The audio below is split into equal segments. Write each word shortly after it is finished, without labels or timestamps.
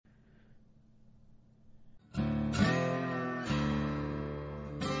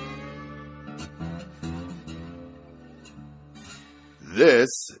This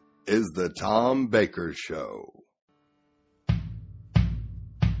is the Tom Baker Show.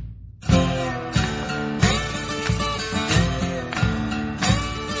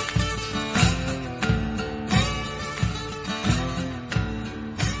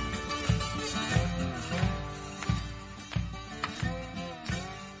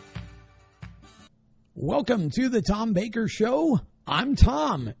 Welcome to the Tom Baker Show. I'm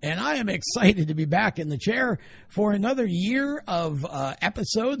Tom, and I am excited to be back in the chair for another year of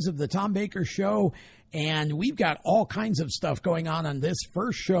episodes of the Tom Baker Show. And we've got all kinds of stuff going on this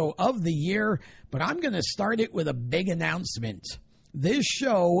first show of the year, but I'm going to start it with a big announcement. This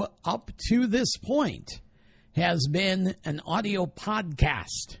show, up to this point, has been an audio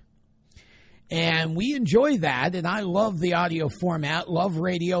podcast. And we enjoy that, and I love the audio format, love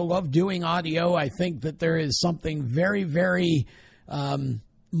radio, love doing audio. I think that there is something very, very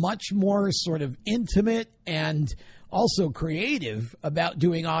much more sort of intimate and also creative about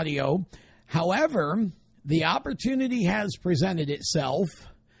doing audio. However, the opportunity has presented itself,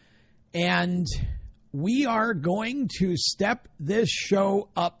 and we are going to step this show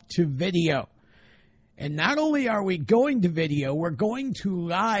up to video. And not only are we going to video, we're going to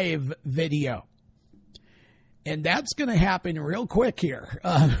live video. And that's going to happen real quick here.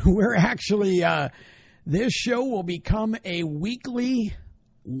 We're actually, this show will become a weekly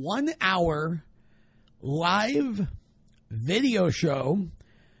 1 hour live video show.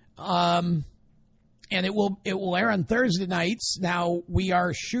 And it will air on Thursday nights. Now, we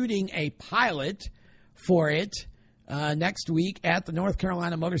are shooting a pilot for it next week at the North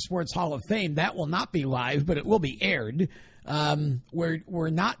Carolina Motorsports Hall of Fame. That will not be live, but it will be aired. We're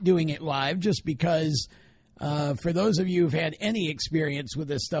not doing it live just because for those of you who've had any experience with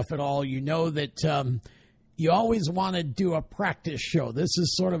this stuff at all, you know that you always want to do a practice show. This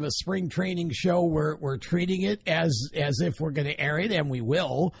is sort of a spring training show. We're treating it as if we're going to air it, and we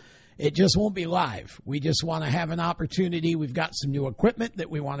will. It just won't be live. We just want to have an opportunity. We've got some new equipment that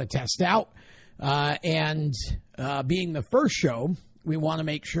we want to test out. And being the first show, we want to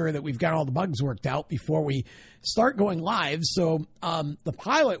make sure that we've got all the bugs worked out before we start going live. So the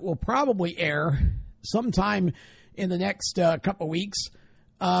pilot will probably air sometime in the next couple weeks.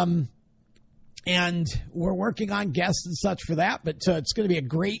 And we're working on guests and such for that, but it's going to be a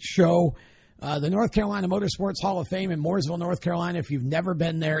great show. The North Carolina Motorsports Hall of Fame in Mooresville, North Carolina, if you've never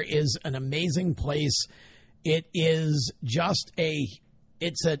been there, is an amazing place. It is just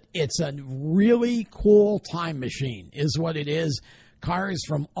It's a really cool time machine is what it is. Cars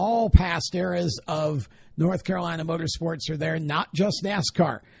from all past eras of North Carolina motorsports are there, not just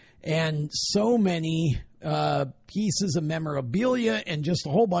NASCAR. And so many pieces of memorabilia and just a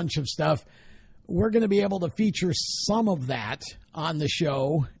whole bunch of stuff. We're going to be able to feature some of that on the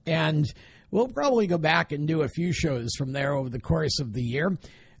show. And we'll probably go back and do a few shows from there over the course of the year.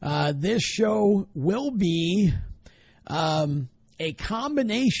 This show will be a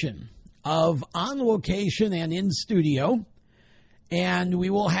combination of on location and in studio, and we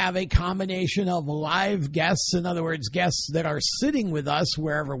will have a combination of live guests, in other words, guests that are sitting with us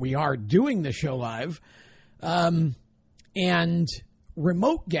wherever we are doing the show live, and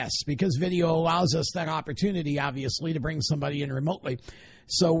remote guests, because video allows us that opportunity, obviously, to bring somebody in remotely.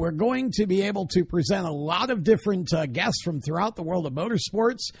 So we're going to be able to present a lot of different guests from throughout the world of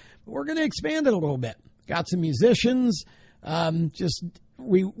motorsports. We're going to expand it a little bit. Got some musicians. I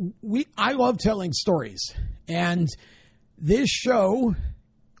love telling stories, and this show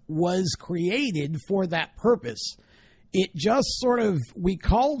was created for that purpose. It just we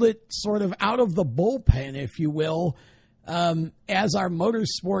called it sort of out of the bullpen, if you will, as our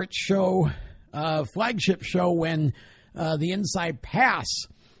motorsports show, flagship show when the Inside Pass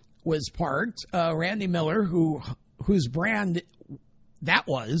was parked. Randy Miller, whose brand that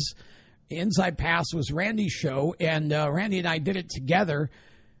was, Inside Pass was Randy's show, and Randy and I did it together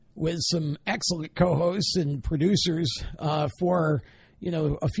with some excellent co-hosts and producers for,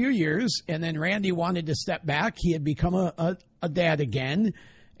 a few years. And then Randy wanted to step back. He had become a dad again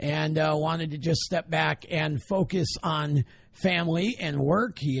and wanted to just step back and focus on family and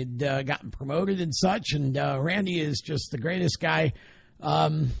work. He had gotten promoted and such, and Randy is just the greatest guy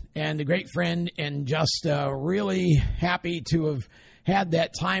and a great friend, and just really happy to have had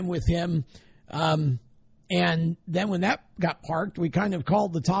that time with him. And then when that got parked, we kind of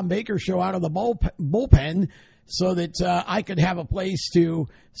called the Tom Baker Show out of the bullpen so that I could have a place to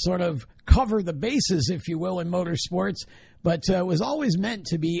sort of cover the bases, if you will, in motorsports. But it was always meant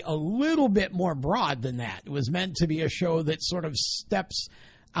to be a little bit more broad than that. It was meant to be a show that sort of steps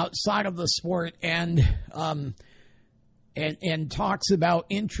outside of the sport and talks about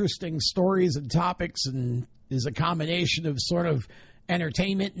interesting stories and topics, and is a combination of sort of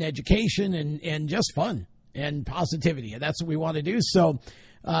entertainment and education and just fun and positivity. And that's what we want to do. So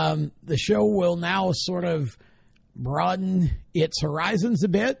the show will now sort of broaden its horizons a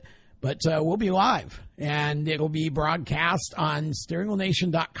bit, but we'll be live, and it'll be broadcast on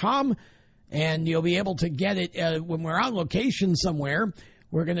steeringwheelnation.com, and you'll be able to get it when we're on location somewhere.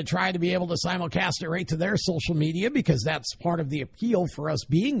 We're going to try to be able to simulcast it right to their social media, because that's part of the appeal for us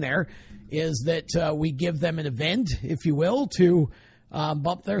being there, is that we give them an event, if you will, to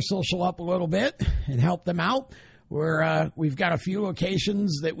bump their social up a little bit and help them out. We've got a few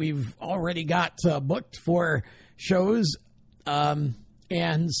locations that we've already got booked for shows,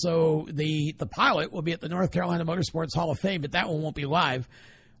 and so the pilot will be at the North Carolina Motorsports Hall of Fame, but that one won't be live.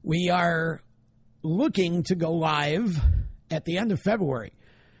 We are looking to go live at the end of February.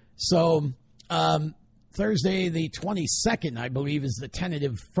 So Thursday the 22nd, I believe, is the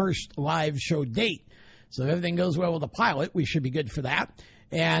tentative first live show date. So if everything goes well with the pilot, we should be good for that.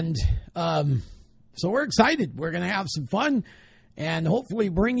 And so we're excited. We're going to have some fun and hopefully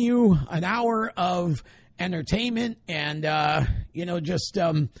bring you an hour of entertainment and, just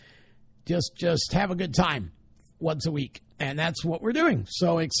have a good time once a week. And that's what we're doing.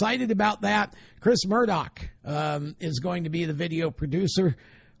 So excited about that. Chris Murdoch is going to be the video producer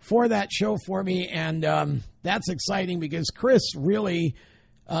for that show for me. And that's exciting because Chris really,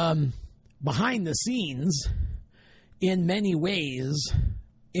 behind the scenes, in many ways,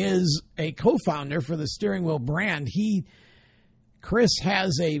 is a co-founder for the Steering Wheel brand. Chris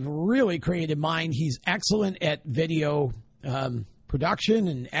has a really creative mind. He's excellent at video production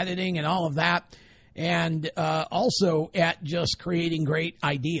and editing and all of that. And also at just creating great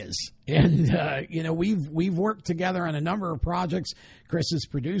ideas. And, we've worked together on a number of projects. Chris has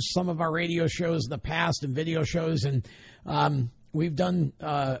produced some of our radio shows in the past and video shows. And we've done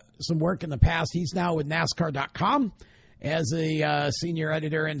some work in the past. He's now with NASCAR.com as a senior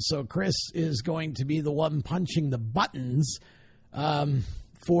editor. And so Chris is going to be the one punching the buttons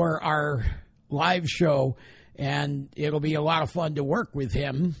for our live show. And it'll be a lot of fun to work with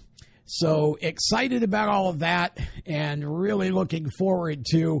him. So excited about all of that and really looking forward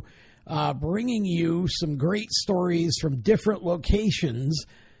to bringing you some great stories from different locations.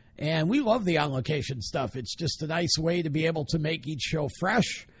 And we love the on-location stuff. It's just a nice way to be able to make each show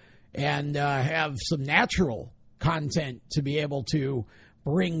fresh and have some natural content to be able to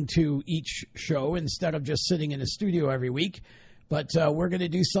bring to each show instead of just sitting in a studio every week. But we're going to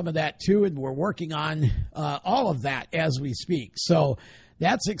do some of that too, and we're working on all of that as we speak. So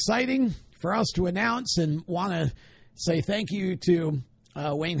that's exciting for us to announce, and want to say thank you to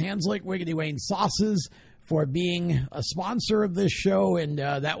Wayne Hanslick, Wiggity Wayne Sauces, for being a sponsor of this show, and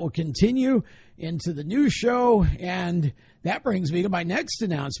that will continue into the new show. And that brings me to my next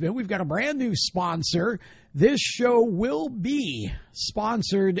announcement. We've got a brand new sponsor. This show will be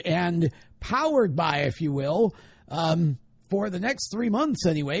sponsored and powered by, if you will, for the next 3 months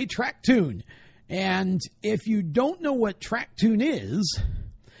anyway, TrackTune. And if you don't know what TrackTune is,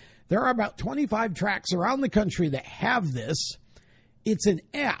 there are about 25 tracks around the country that have this. It's an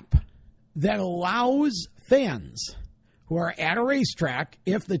app that allows fans who are at a racetrack,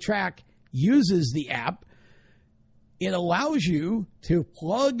 if the track uses the app, it allows you to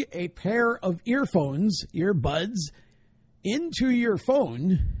plug a pair of earbuds, into your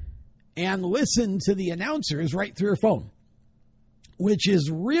phone and listen to the announcers right through your phone, which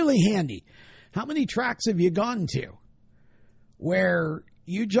is really handy. How many tracks have you gone to where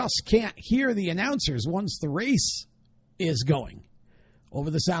you just can't hear the announcers once the race is going over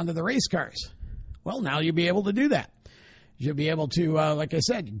the sound of the race cars? Well, now you'll be able to do that. You'll be able to, like I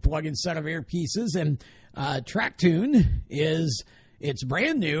said, you plug in a set of earpieces, and TrackTune it's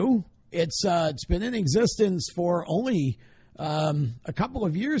brand new. It's been in existence for only a couple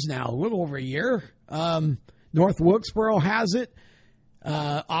of years now, a little over a year. North Wilkesboro has it.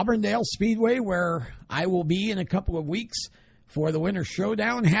 Auburndale Speedway, where I will be in a couple of weeks for the Winter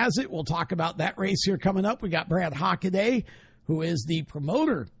Showdown, has it. We'll talk about that race here coming up. We got Brad Hockaday, who is the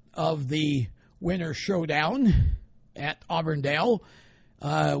promoter of the Winter Showdown at Auburndale.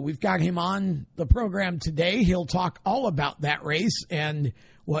 We've got him on the program today. He'll talk all about that race and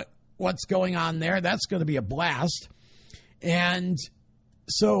what's going on there. That's going to be a blast. And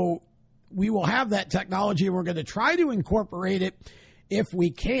so we will have that technology. We're going to try to incorporate it, if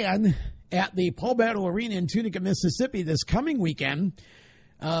we can, at the Paul Battle Arena in Tunica, Mississippi this coming weekend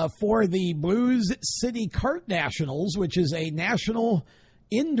for the Blues City Kart Nationals, which is a national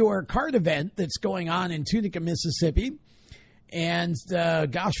indoor kart event that's going on in Tunica, Mississippi. And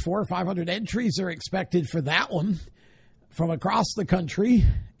 400 or 500 entries are expected for that one from across the country.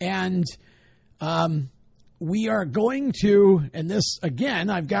 And we are going to, and this, again,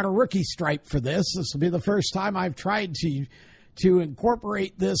 I've got a rookie stripe for this. This will be the first time I've tried to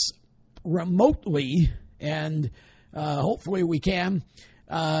incorporate this remotely, and hopefully we can,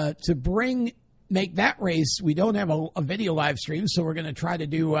 to make that race. We don't have a video live stream, so we're going to try to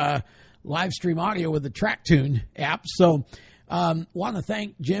do live stream audio with the TrackTune app. So want to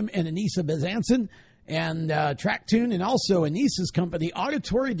thank Jim and Anissa Bezanson and TrackTune, and also Anissa's company,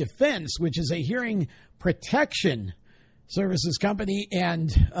 Auditory Defense, which is a hearing protection services company,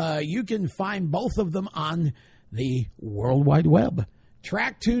 and you can find both of them on the World Wide Web.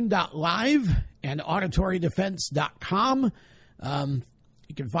 TrackTune.live and AuditoryDefense.com. You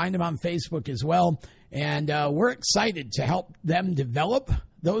can find them on Facebook as well, and we're excited to help them develop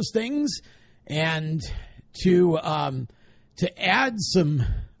those things and to add some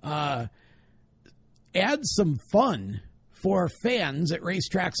fun for fans at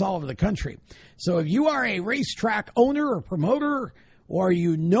racetracks all over the country. So if you are a racetrack owner or promoter, or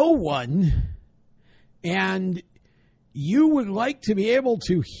you know one, and you would like to be able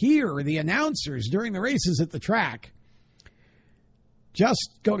to hear the announcers during the races at the track,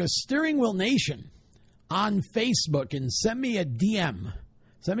 just go to Steering Wheel Nation on Facebook and send me a DM.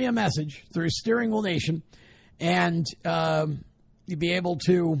 Send me a message through Steering Wheel Nation, and you'll be able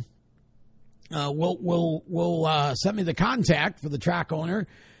to we'll send me the contact for the track owner,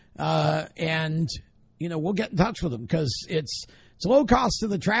 and we'll get in touch with them, because it's low cost to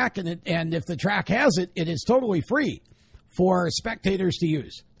the track, and if the track has it, it is totally free for spectators to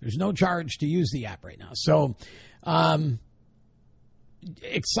use. There's no charge to use the app right now. So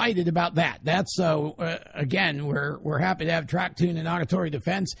excited about that. That's again, we're happy to have TrackTune and Auditory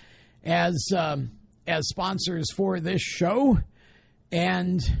Defense as sponsors for this show,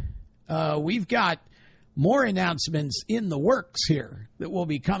 and we've got more announcements in the works here that will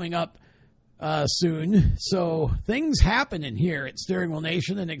be coming up soon. So things happening here at Steering Wheel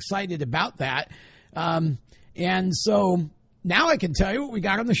Nation, and excited about that. And so now I can tell you what we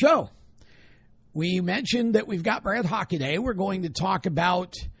got on the show. We mentioned that we've got Brad Hockaday. We're going to talk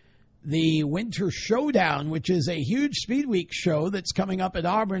about the Winter Showdown, which is a huge Speed Week show that's coming up at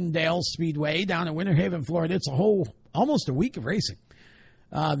Auburndale Speedway down in Winter Haven, Florida. It's almost a week of racing.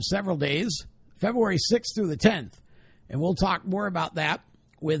 Several days, February 6th through the 10th. And we'll talk more about that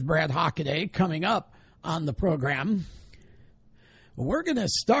with Brad Hockaday coming up on the program. We're going to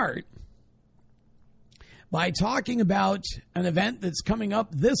start by talking about an event that's coming up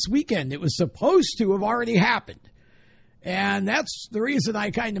this weekend. It was supposed to have already happened. And that's the reason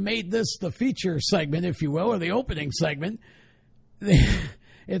I kind of made this the feature segment, if you will, or the opening segment.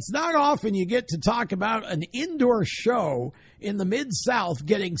 It's not often you get to talk about an indoor show in the Mid-South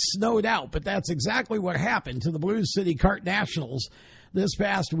getting snowed out, but that's exactly what happened to the Blues City Kart Nationals this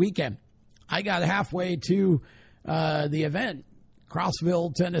past weekend. I got halfway to the event,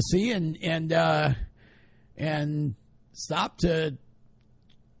 Crossville, Tennessee, and stopped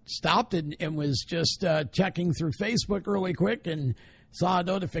and was just checking through Facebook really quick, and saw a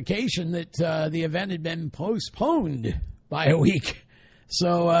notification that the event had been postponed by a week.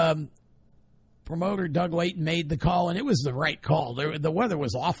 So promoter Doug Layton made the call, and it was the right call. The weather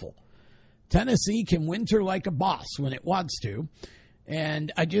was awful. Tennessee can winter like a boss when it wants to,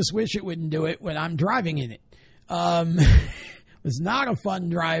 and I just wish it wouldn't do it when I'm driving in it. It was not a fun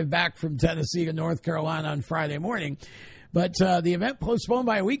drive back from Tennessee to North Carolina on Friday morning. But the event postponed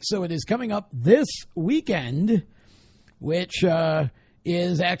by a week, so it is coming up this weekend, which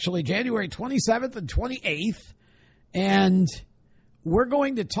is actually January 27th and 28th. And we're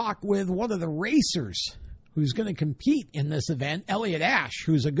going to talk with one of the racers who's going to compete in this event, Elliott Ash,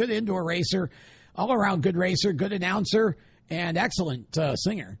 who's a good indoor racer, all-around good racer, good announcer, and excellent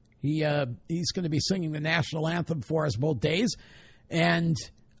singer. He's going to be singing the national anthem for us both days. And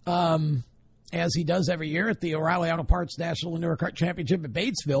as he does every year at the O'Reilly Auto Parts National Indoor Kart Championship at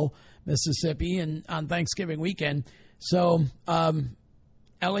Batesville, Mississippi, and on Thanksgiving weekend. So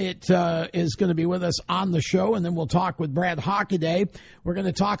Elliott is going to be with us on the show, and then we'll talk with Brad Hockaday. We're going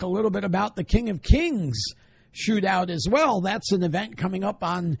to talk a little bit about the King of Kings shootout as well. That's an event coming up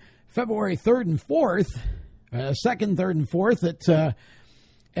on February 3rd and 4th, 2nd, 3rd, and 4th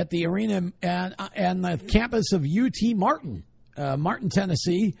at the arena and the campus of UT Martin,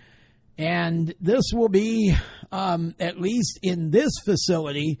 Tennessee. And this will be, at least in this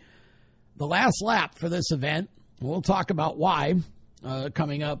facility, the last lap for this event. We'll talk about why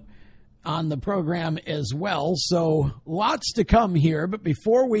coming up on the program as well. So lots to come here. But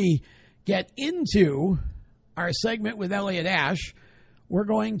before we get into our segment with Elliott Ash, we're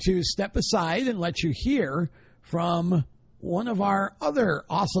going to step aside and let you hear from one of our other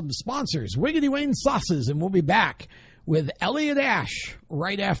awesome sponsors, Wiggity Wayne Sauces, and we'll be back with Elliot Ash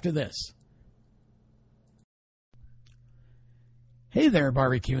right after this. Hey there,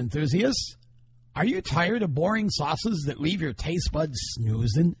 barbecue enthusiasts. Are you tired of boring sauces that leave your taste buds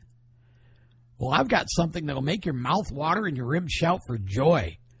snoozing? Well, I've got something that'll make your mouth water and your ribs shout for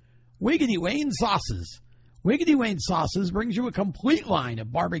joy. Wiggity Wayne Sauces. Wiggity Wayne Sauces brings you a complete line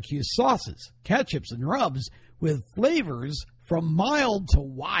of barbecue sauces, ketchups, and rubs with flavors from mild to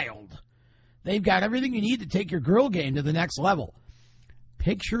wild. They've got everything you need to take your grill game to the next level.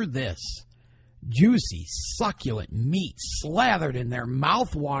 Picture this: juicy, succulent meat slathered in their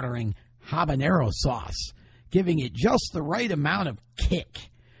mouth-watering habanero sauce, giving it just the right amount of kick.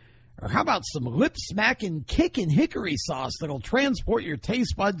 Or how about some lip-smacking kickin' hickory sauce that'll transport your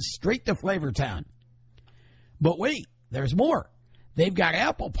taste buds straight to Flavor Town? But wait, there's more. They've got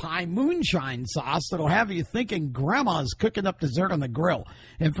apple pie moonshine sauce that'll have you thinking grandma's cooking up dessert on the grill.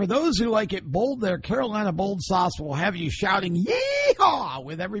 And for those who like it bold, their Carolina Bold sauce will have you shouting "Yee-haw!"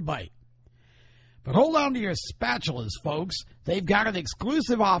 with every bite. But hold on to your spatulas, folks. They've got an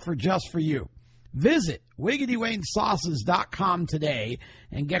exclusive offer just for you. Visit WiggityWayneSauces.com today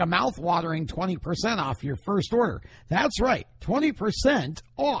and get a mouth-watering 20% off your first order. That's right, 20%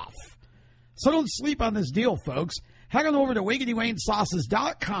 off. So don't sleep on this deal, folks. Head on over to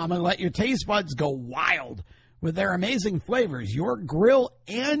WiggityWayneSauces.com and let your taste buds go wild with their amazing flavors. Your grill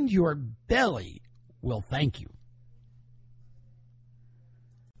and your belly will thank you.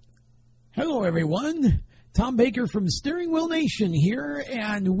 Hello, everyone. Tom Baker from Steering Wheel Nation here,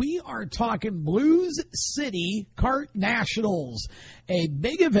 and we are talking Blues City Kart Nationals, a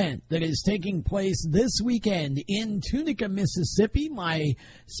big event that is taking place this weekend in Tunica, Mississippi. My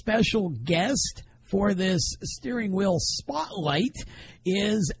special guest for this steering wheel spotlight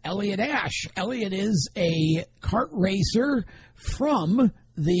is Elliot Ash. Elliot is a kart racer from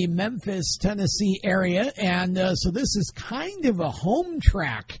the Memphis, Tennessee area, and so this is kind of a home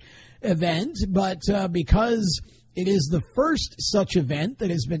track event, but because it is the first such event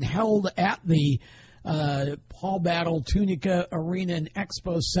that has been held at the Paul Battle Tunica Arena and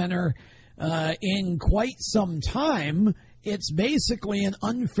Expo Center in quite some time, it's basically an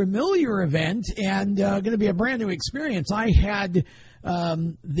unfamiliar event and going to be a brand new experience. I had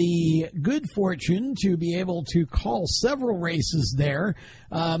the good fortune to be able to call several races there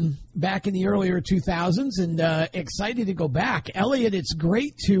back in the earlier 2000s, and excited to go back. Elliot, it's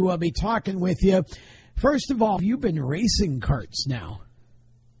great to be talking with you. First of all, you've been racing karts now.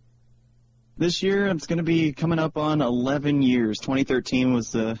 This year, it's going to be coming up on 11 years. 2013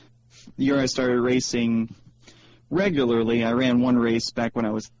 was the year I started racing regularly. I ran one race back when I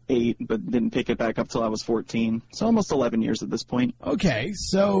was 8, but didn't pick it back up till I was 14. So almost 11 years at this point. Okay,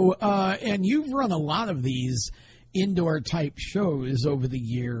 so, and you've run a lot of these indoor-type shows over the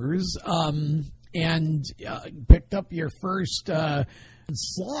years, and picked up your first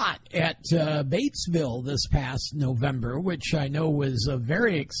slot at Batesville this past November, which I know was a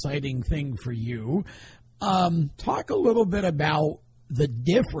very exciting thing for you. Talk a little bit about the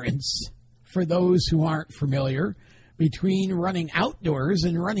difference, for those who aren't familiar, between running outdoors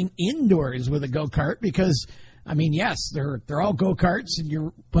and running indoors with a go-kart, because, I mean, yes, they're all go-karts,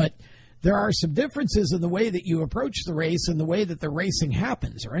 but there are some differences in the way that you approach the race and the way that the racing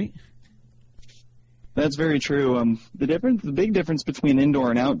happens, right? That's very true. The big difference between indoor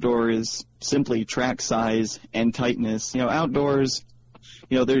and outdoor is simply track size and tightness. Outdoors,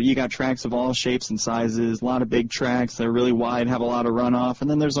 you got tracks of all shapes and sizes, a lot of big tracks that are really wide, have a lot of runoff, and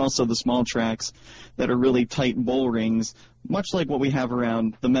then there's also the small tracks that are really tight bull rings, much like what we have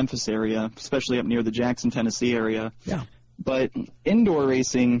around the Memphis area, especially up near the Jackson, Tennessee area. Yeah. But indoor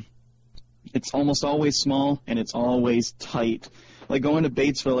racing, it's almost always small and it's always tight. Like going to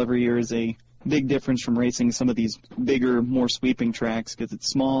Batesville every year is a big difference from racing some of these bigger, more sweeping tracks, because it's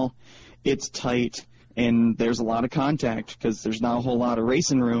small, it's tight, and there's a lot of contact because there's not a whole lot of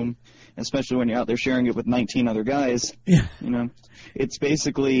racing room, especially when you're out there sharing it with 19 other guys. Yeah. It's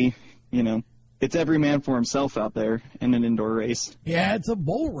basically, it's every man for himself out there in an indoor race. Yeah, it's a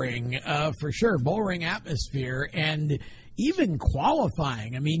bull ring, for sure, bull ring atmosphere, and even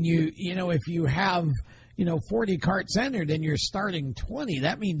qualifying. I mean, if you have 40 karts entered and you're starting 20,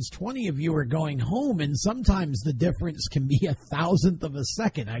 that means 20 of you are going home, and sometimes the difference can be 1,000th of a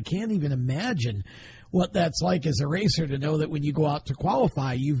second. I can't even imagine what that's like as a racer, to know that when you go out to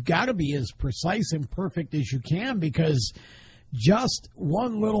qualify, you've got to be as precise and perfect as you can, because just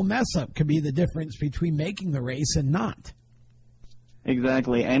one little mess up could be the difference between making the race and not.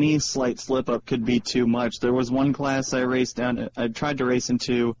 Exactly. Any slight slip up could be too much. There was one class I tried to race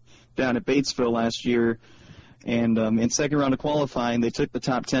into down at Batesville last year, And in second round of qualifying, they took the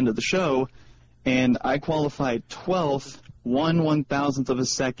top 10 to the show, and I qualified 12th, 1/1000th of a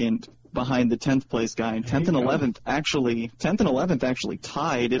second behind the 10th place guy. And 10th and 11th actually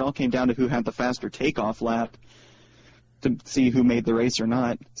tied. It all came down to who had the faster takeoff lap to see who made the race or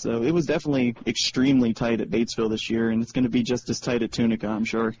not. So it was definitely extremely tight at Batesville this year, and it's going to be just as tight at Tunica, I'm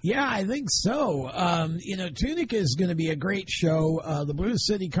sure. Yeah, I think so. Tunica is going to be a great show. The Blue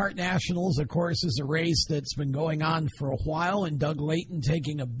City Kart Nationals, of course, is a race that's been going on for a while, and Doug Layton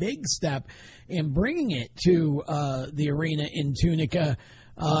taking a big step in bringing it to the arena in Tunica,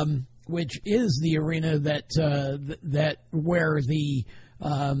 which is the arena that where the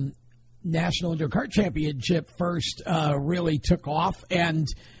National Indoor Kart Championship first really took off, and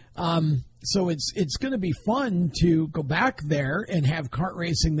so it's going to be fun to go back there and have kart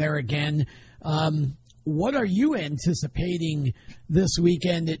racing there again. What are you anticipating this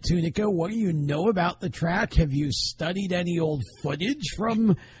weekend at Tunica? What do you know about the track? Have you studied any old footage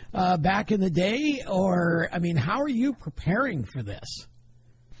from back in the day, or how are you preparing for this?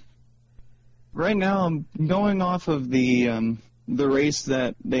 Right now, I'm going off of the race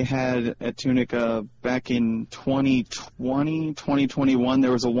that they had at Tunica back in 2020, 2021.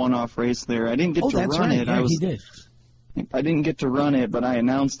 There was a one-off race there. I didn't get to run it. Yeah, he did. I didn't get to run it, but I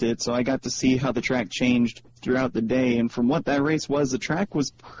announced it, so I got to see how the track changed throughout the day. And from what that race was, the track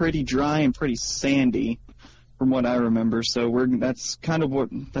was pretty dry and pretty sandy, from what I remember. So that's kind of what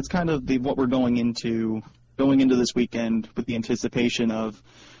we're going into this weekend with the anticipation of.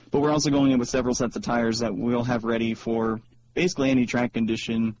 But we're also going in with several sets of tires that we'll have ready for basically any track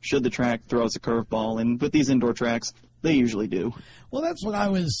condition should the track throw us a curveball. And with these indoor tracks, they usually do. Well, that's what I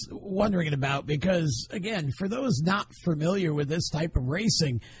was wondering about because, again, for those not familiar with this type of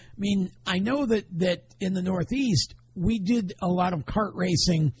racing, I know that in the Northeast, we did a lot of kart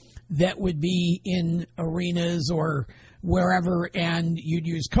racing that would be in arenas or wherever, and you'd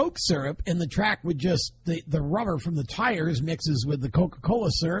use Coke syrup, and the track would just, the rubber from the tires mixes with the Coca-Cola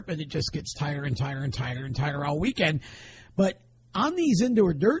syrup, and it just gets tighter and tighter and tighter and tighter all weekend. But on these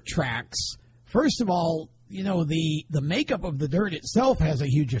indoor dirt tracks, first of all, the makeup of the dirt itself has a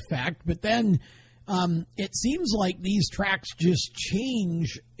huge effect, but then it seems like these tracks just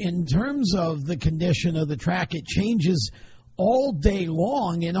change in terms of the condition of the track. It changes all day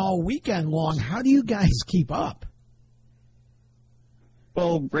long and all weekend long. How do you guys keep up?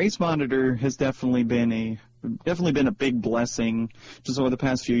 Well, Race Monitor has definitely been a big blessing just over the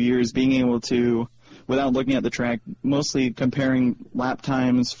past few years, being able to, without looking at the track, mostly comparing lap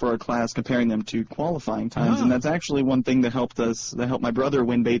times for our class, comparing them to qualifying times. And that's actually one thing that helped my brother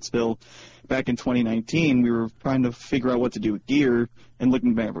win Batesville back in 2019. We were trying to figure out what to do with gear, and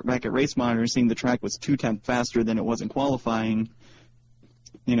looking back at Race Monitor, seeing the track was 2/10 faster than it was in qualifying,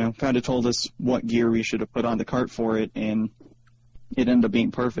 kind of told us what gear we should have put on the kart for it, and it ended up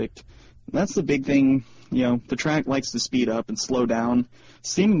being perfect. That's the big thing. The track likes to speed up and slow down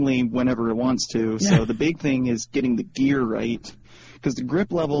seemingly whenever it wants to. Yeah. So the big thing is getting the gear right, because the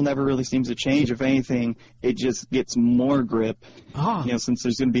grip level never really seems to change. If anything, it just gets more grip. Since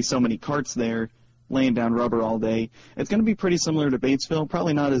there's going to be so many karts there laying down rubber all day. It's going to be pretty similar to Batesville,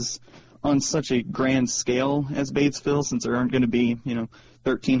 probably not as on such a grand scale as Batesville, since there aren't going to be,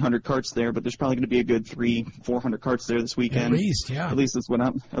 1,300 karts there, but there's probably going to be a good 300-400 karts there this weekend. At least, yeah. At least that's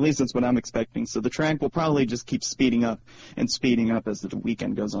what I'm expecting. So the track will probably just keep speeding up as the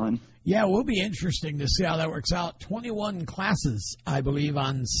weekend goes on. Yeah, it will be interesting to see how that works out. 21 classes, I believe,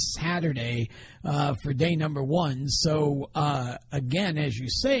 on Saturday for day number 1. So, again, as you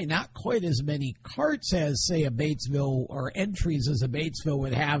say, not quite as many karts as, say, a Batesville, or entries as a Batesville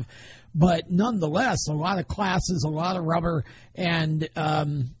would have, but nonetheless, a lot of classes, a lot of rubber, and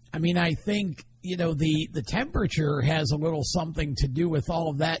I think the temperature has a little something to do with all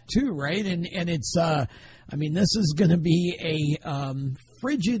of that too, right? And it's this is going to be a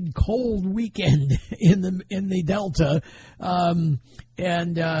frigid, cold weekend in the Delta, and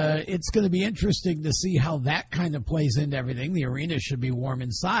it's going to be interesting to see how that kind of plays into everything. The arena should be warm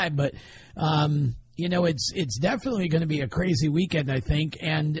inside, but it's definitely going to be a crazy weekend, I think,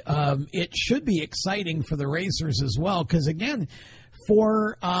 and it should be exciting for the racers as well, because, again,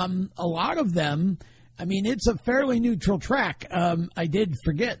 for a lot of them, it's a fairly neutral track. I did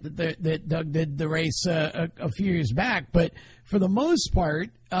forget that Doug did the race a few years back, but for the most part,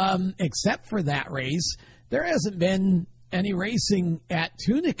 except for that race, there hasn't been any racing at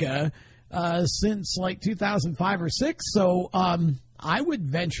Tunica since like 2005 or 6, so I would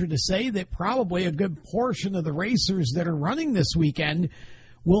venture to say that probably a good portion of the racers that are running this weekend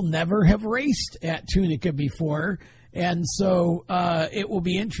will never have raced at Tunica before. And so it will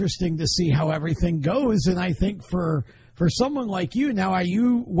be interesting to see how everything goes. And I think for someone like you, now,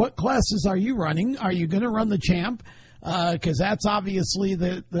 what classes are you running? Are you going to run the champ? Because that's obviously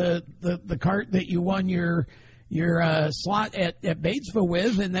the cart that you won your slot at Batesville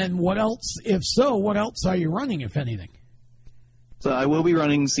with. And then what else? If so, what else are you running, if anything? So I will be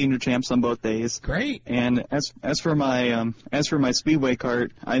running senior champs on both days. Great. And as for my speedway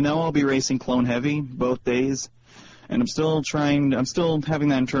cart, I know I'll be racing Clone Heavy both days. And I'm still having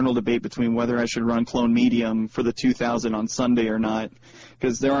that internal debate between whether I should run Clone Medium for the 2000 on Sunday or not,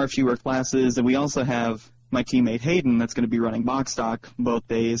 because there are fewer classes, and we also have my teammate Hayden that's going to be running box stock both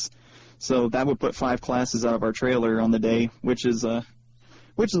days. So that would put 5 classes out of our trailer on the day, which is a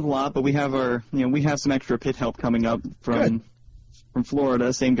lot. But we have some extra pit help coming up from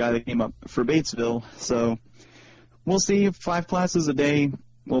Florida, same guy that came up for Batesville. So we'll see if 5 classes a day.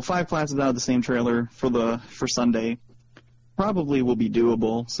 Well, 5 classes out of the same trailer for Sunday probably will be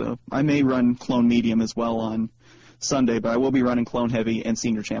doable. So I may run Clone Medium as well on Sunday, but I will be running Clone Heavy and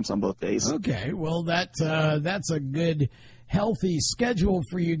Senior Champs on both days. Okay, well that's a good, healthy schedule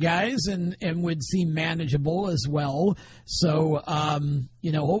for you guys, and would seem manageable as well. So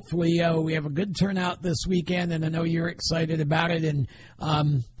hopefully we have a good turnout this weekend, and I know you're excited about it, and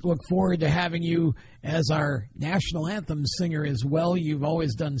look forward to having you as our national anthem singer as well. You've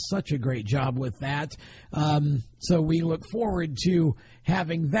always done such a great job with that. So we look forward to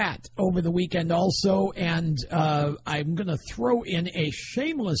having that over the weekend also. And I'm going to throw in a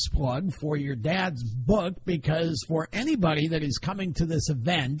shameless plug for your dad's book, because for anybody that is coming to this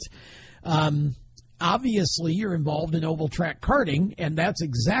event, obviously you're involved in oval track karting, and that's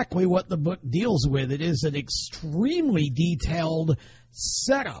exactly what the book deals with. It is an extremely detailed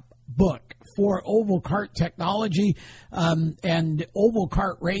setup book for oval kart technology and oval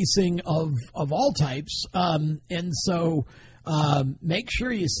kart racing of all types. And so make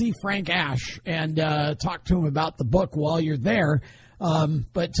sure you see Frank Ash and talk to him about the book while you're there.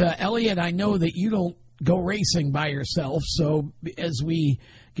 But Elliot, I know that you don't go racing by yourself, so as we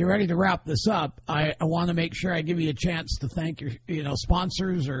get ready to wrap this up, I want to make sure I give you a chance to thank your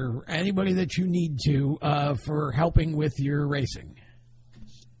sponsors or anybody that you need to for helping with your racing.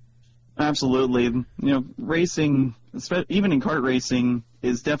 Absolutely. Racing, even in kart racing,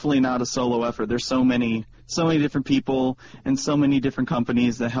 is definitely not a solo effort. There's so many different people and so many different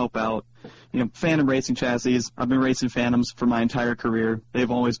companies that help out. Phantom Racing Chassis, I've been racing Phantoms for my entire career. They've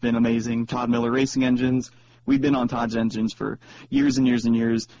always been amazing. Todd Miller Racing Engines, we've been on Todd's engines for years and years and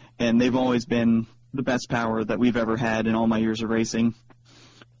years, and they've always been the best power that we've ever had in all my years of racing.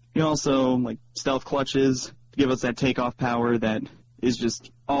 Also, like Stealth Clutches, give us that takeoff power that is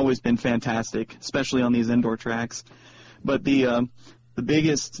just always been fantastic, especially on these indoor tracks. But the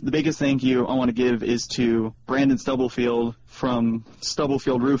biggest thank you I want to give is to Brandon Stubblefield from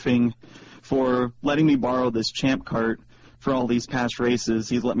Stubblefield Roofing for letting me borrow this champ cart for all these past races.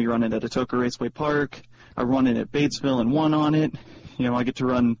 He's let me run it at Atoka Raceway Park. I run it at Batesville and won on it. I get to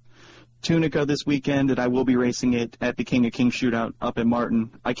run Tunica this weekend, and I will be racing it at the King of Kings Shootout up in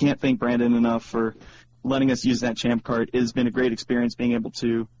Martin. I can't thank Brandon enough for letting us use that champ cart. It has been a great experience being able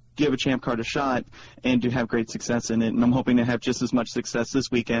to give a champ cart a shot and to have great success in it, and I'm hoping to have just as much success this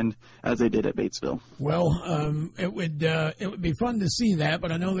weekend as I did at Batesville. Well, it would be fun to see that,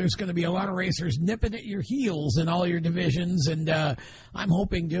 but I know there's going to be a lot of racers nipping at your heels in all your divisions, and I'm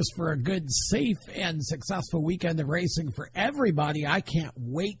hoping just for a good, safe, and successful weekend of racing for everybody. I can't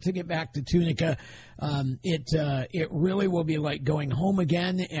wait to get back to Tunica. It really will be like going home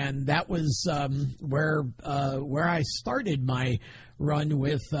again, and that was where I started my run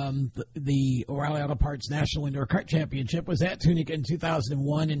with the O'Reilly Auto Parts National Indoor Kart Championship, was at Tunica in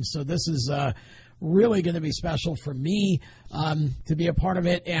 2001, and so this is really going to be special for me to be a part of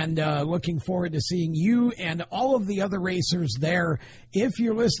it, and looking forward to seeing you and all of the other racers there. If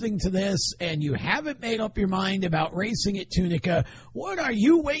you're listening to this and you haven't made up your mind about racing at Tunica, what are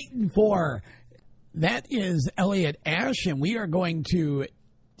you waiting for? That is Elliot Ash, and we are going to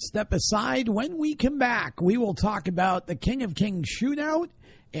step aside. When we come back, we will talk about the King of Kings Shootout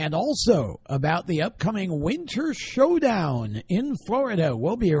and also about the upcoming Winter Showdown in Florida.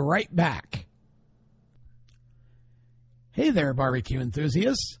 We'll be right back. Hey there, barbecue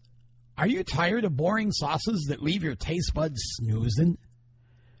enthusiasts. Are you tired of boring sauces that leave your taste buds snoozing?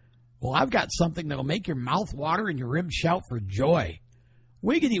 Well, I've got something that'll make your mouth water and your ribs shout for joy.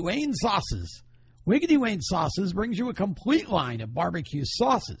 Wiggity Wayne Sauces. Wiggity Wayne Sauces brings you a complete line of barbecue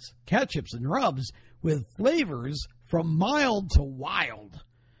sauces, ketchups, and rubs with flavors from mild to wild.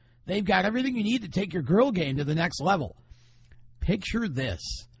 They've got everything you need to take your grill game to the next level. Picture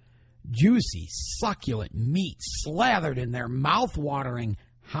this. juicy, succulent meat slathered in their mouth-watering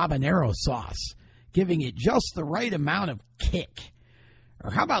habanero sauce, giving it just the right amount of kick. Or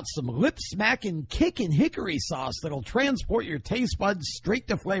how about some lip-smacking kickin' hickory sauce that'll transport your taste buds straight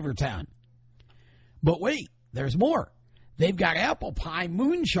to Flavor Town? But wait, there's more. They've got apple pie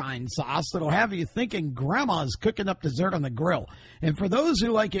moonshine sauce that'll have you thinking grandma's cooking up dessert on the grill. And for those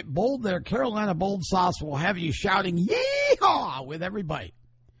who like it bold, their Carolina Bold sauce will have you shouting "Yee-haw!" with every bite.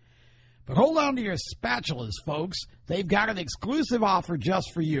 But hold on to your spatulas, folks. They've got an exclusive offer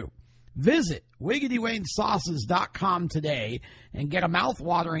just for you. Visit WiggityWayneSauces.com today and get a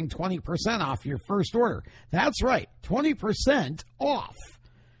mouth-watering 20% off your first order. That's right, 20% off.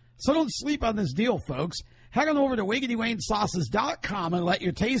 So don't sleep on this deal, folks. Head on over to WiggityWayneSauces.com and let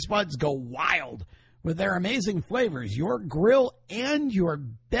your taste buds go wild with their amazing flavors. Your grill and your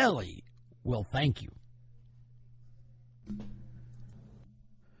belly will thank you.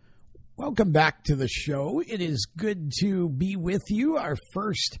 Welcome back to the show. It is good to be with you. Our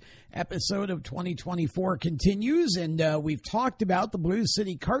first episode of 2024 continues, and we've talked about the Blues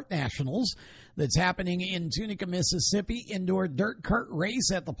City Kart Nationals that's happening in Tunica, Mississippi, indoor dirt kart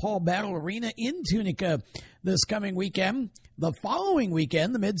race at the Paul Battle Arena in Tunica this coming weekend. The following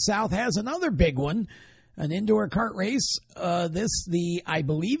weekend, the Mid-South has another big one, an indoor kart race. I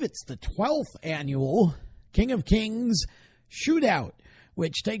believe it's the 12th annual King of Kings Shootout,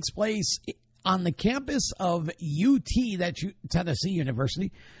 which takes place on the campus of UT, that's Tennessee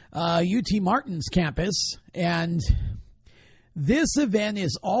University, UT Martin's campus. And this event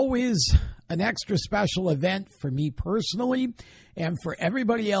is always an extra special event for me personally and for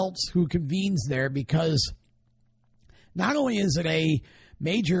everybody else who convenes there, because not only is it a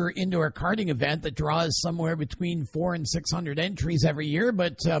major indoor karting event that draws somewhere between 400 and 600 entries every year,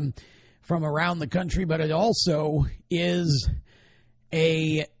 but from around the country, but it also is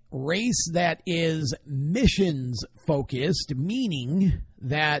a race that is missions focused, meaning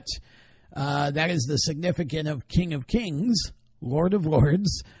that that is the significance of King of Kings, Lord of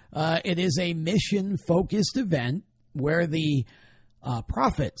Lords. It is a mission focused event where the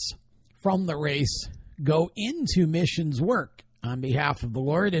profits from the race go into missions work on behalf of the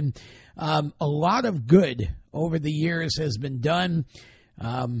Lord. And a lot of good over the years has been done,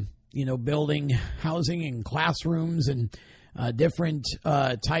 building housing and classrooms and different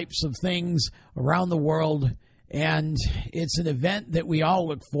types of things around the world. And it's an event that we all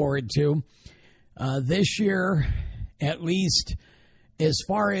look forward to. This year, at least as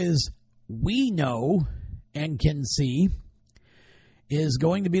far as we know and can see, is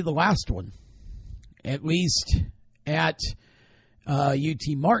going to be the last one, at least at UT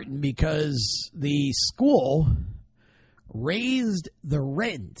Martin, because the school raised the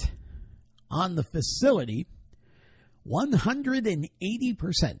rent on the facility 180%.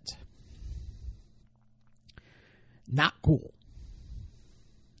 Not cool.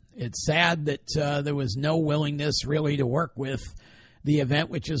 It's sad that there was no willingness really to work with the event,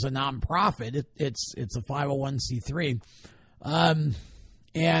 which is a nonprofit. It's a 501c3.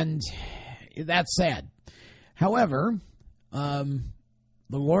 And that's sad. However, the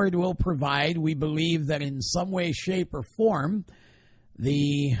Lord will provide. We believe that in some way, shape, or form,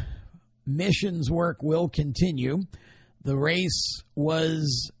 the missions work will continue. The race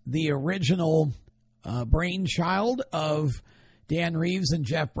was the original brainchild of Dan Reeves and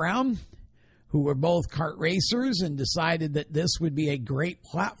Jeff Brown, who were both kart racers, and decided that this would be a great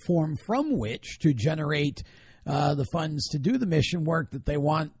platform from which to generate the funds to do the mission work that they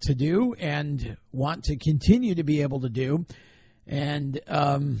want to do and want to continue to be able to do. And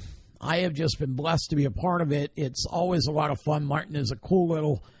I have just been blessed to be a part of it. It's always a lot of fun. Martin is a cool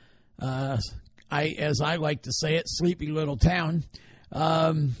little, as I like to say it, sleepy little town.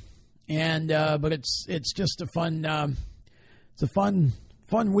 But it's just a fun, it's a fun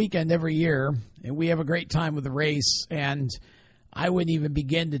weekend every year, and we have a great time with the race. And I wouldn't even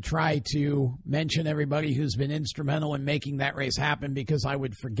begin to try to mention everybody who's been instrumental in making that race happen, because I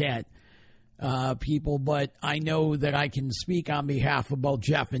would forget people. But I know that I can speak on behalf of both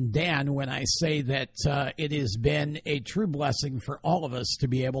Jeff and Dan when I say that it has been a true blessing for all of us to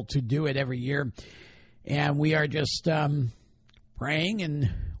be able to do it every year. And we are just praying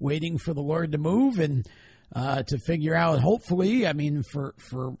and waiting for the Lord to move and to figure out, hopefully, I mean,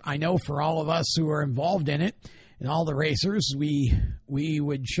 I know for all of us who are involved in it and all the racers, we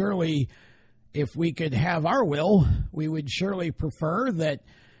would surely, if we could have our will, we would surely prefer that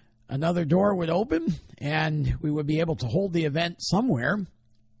another door would open and we would be able to hold the event somewhere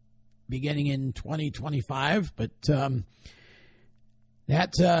beginning in 2025. But the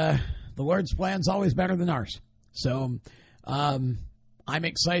Lord's plan's always better than ours. So I'm I'm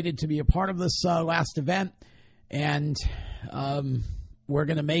excited to be a part of this last event, and we're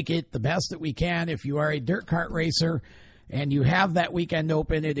going to make it the best that we can. If you are a dirt kart racer and you have that weekend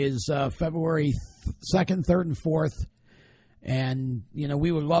open, it is February 2nd, 3rd, and 4th. And,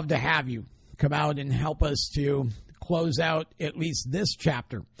 we would love to have you come out and help us to close out at least this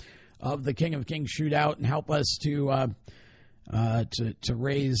chapter of the King of Kings Shootout and help us to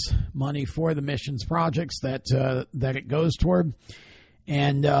raise money for the missions projects that it goes toward.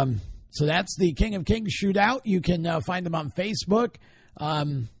 And so that's the King of Kings Shootout. You can find them on Facebook.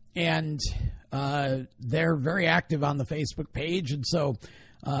 And they're very active on the Facebook page. And so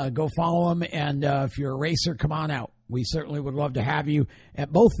go follow them. And if you're a racer, come on out. We certainly would love to have you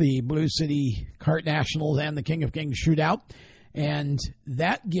at both the Blue City Kart Nationals and the King of Kings Shootout. And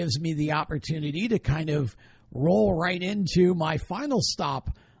that gives me the opportunity to kind of roll right into my final stop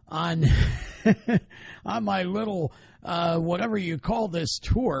on on my little whatever you call this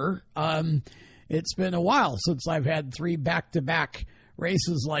tour. It's been a while since I've had 3 back-to-back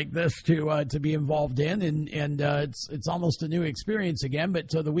races like this to be involved in, and it's almost a new experience again.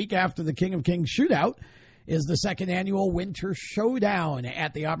 But so the week after the King of Kings Shootout is the 2nd annual Winter Showdown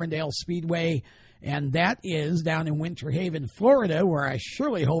at the Auburndale Speedway, and that is down in Winter Haven, Florida, where I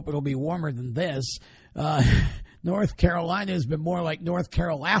surely hope it'll be warmer than this. North Carolina has been more like North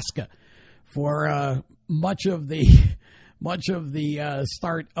Carolaska for much of the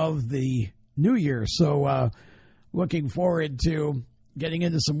start of the new year. So looking forward to getting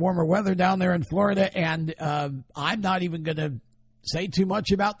into some warmer weather down there in Florida. And I'm not even going to say too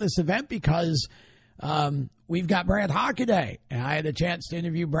much about this event because we've got Brad Hockaday. And I had a chance to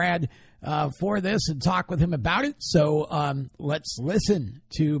interview Brad for this and talk with him about it. So let's listen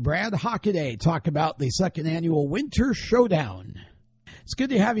to Brad Hockaday talk about the 2nd annual Winter Showdown. It's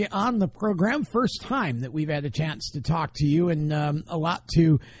good to have you on the program. First time that we've had a chance to talk to you, and a lot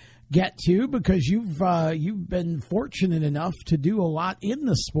to get to because you've been fortunate enough to do a lot in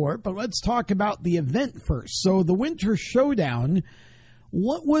the sport. But let's talk about the event first. So the Winter Showdown,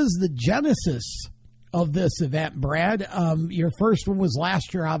 what was the genesis of this event, Brad? Your first one was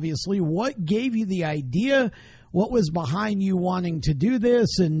last year, obviously. What gave you the idea? What was behind you wanting to do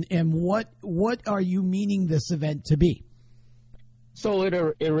this, and what are you meaning this event to be? So it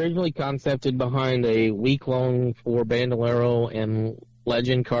originally concepted behind a week-long for Bandolero and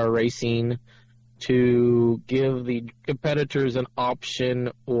Legend Car Racing to give the competitors an option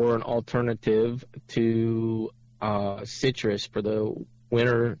or an alternative to Citrus for the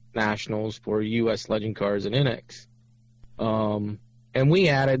Winter Nationals for U.S. Legend Cars and NX. And we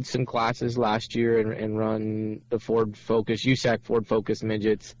added some classes last year and run the Ford Focus, USAC Ford Focus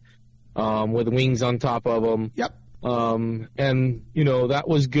midgets with wings on top of them. Yep. And, that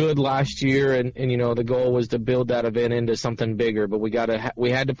was good last year, and the goal was to build that event into something bigger, but we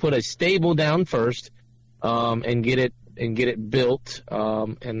had to put a stable down first, and get it built,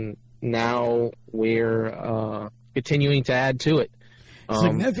 and now we're, continuing to add to it.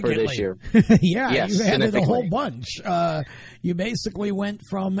 Significantly. For this year. Yeah, yes, you added a whole bunch. You basically went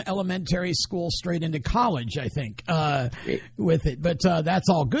from elementary school straight into college, I think, with it. But that's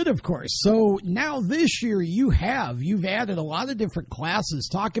all good, of course. So now this year you've added a lot of different classes.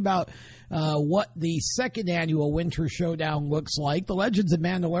 Talk about what the 2nd annual Winter Showdown looks like. The Legends of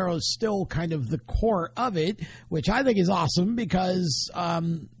Bandolero is still kind of the core of it, which I think is awesome because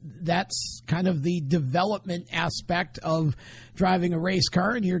that's kind of the development aspect of driving a race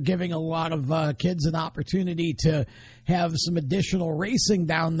car, and you're giving a lot of kids an opportunity to have some additional racing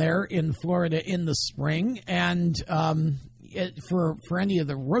down there in Florida in the spring. And for any of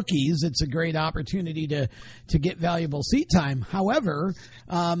the rookies, it's a great opportunity to get valuable seat time. However,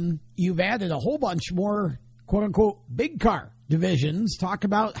 you've added a whole bunch more quote-unquote big car divisions. Talk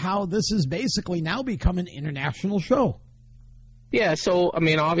about how this is basically now become an international show. Yeah, so,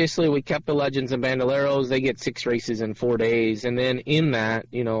 obviously we kept the Legends and Bandoleros. They get 6 races in 4 days. And then in that,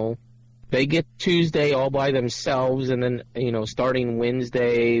 they get Tuesday all by themselves. And then, starting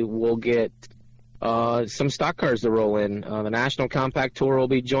Wednesday, we'll get some stock cars to roll in. The National Compact Tour will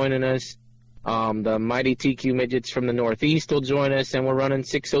be joining us. The Mighty TQ Midgets from the Northeast will join us. And we're running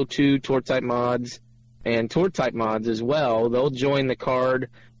 602 Tour-type mods and Tour-type mods as well. They'll join the card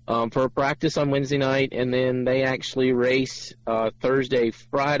for a practice on Wednesday night, and then they actually race Thursday,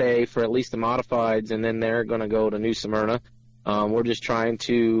 Friday for at least the modifieds, and then they're going to go to New Smyrna. We're just trying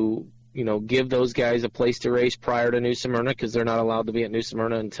to, give those guys a place to race prior to New Smyrna because they're not allowed to be at New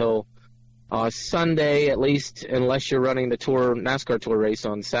Smyrna until Sunday, at least, unless you're running the NASCAR Tour race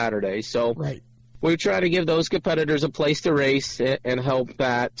on Saturday. So right. We try to give those competitors a place to race and help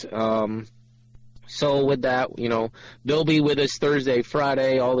that So with that, you know, they'll be with us Thursday,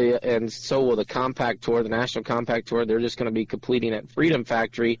 Friday, and so will the Compact Tour, the National Compact Tour. They're just going to be completing at Freedom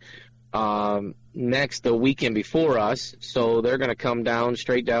Factory next the weekend before us. So they're going to come down,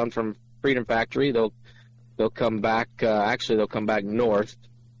 straight down from Freedom Factory. They'll come back. They'll come back north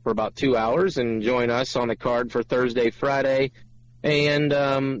for about 2 hours and join us on the card for Thursday, Friday. And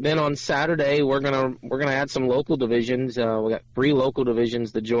then on Saturday, we're gonna add some local divisions. We got 3 local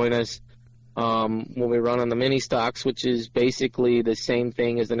divisions to join us. We'll be running the mini stocks, which is basically the same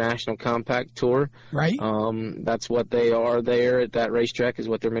thing as the National Compact Tour. Right. That's what they are there at that racetrack, is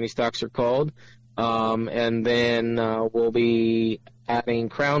what their mini stocks are called. And then we'll be adding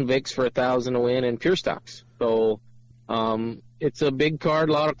Crown Vics for 1,000 to win and pure stocks. So it's a big card,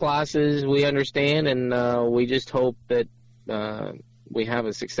 a lot of classes, we understand, and we just hope that we have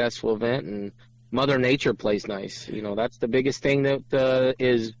a successful event and Mother Nature plays nice. You know, that's the biggest thing that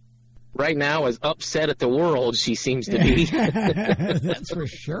is right now as upset at the world she seems to be. That's for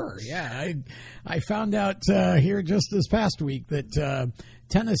sure. Yeah, I found out here just this past week that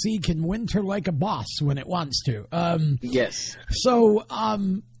Tennessee can winter like a boss when it wants to. Yes. So, how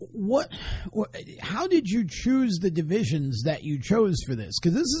did you choose the divisions that you chose for this?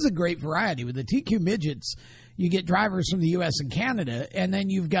 Because this is a great variety. With the TQ Midgets, you get drivers from the U.S. and Canada, and then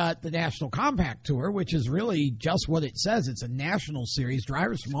you've got the National Compact Tour, which is really just what it says. It's a national series.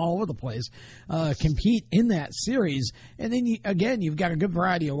 Drivers from all over the place compete in that series. And then, you've got a good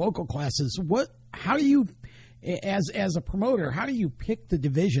variety of local classes. How do you, as a promoter, how do you pick the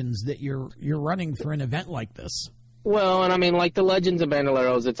divisions that you're running for an event like this? Well, and I mean, like the Legends of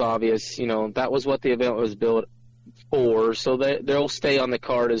Bandoleros, it's obvious. You know, that was what the event was built for, so they'll stay on the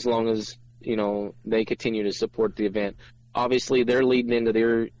card as long as, you know, they continue to support the event. Obviously, they're leading into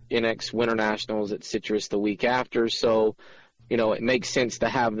their NX Winter Nationals at Citrus the week after, so, you know, it makes sense to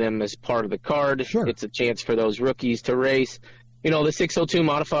have them as part of the card. Sure. It's a chance for those rookies to race. You know, the 602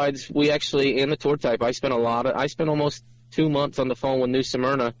 Modifieds, we actually, in the tour type, I spent almost 2 months on the phone with New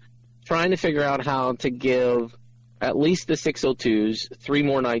Smyrna trying to figure out how to give at least the 602s 3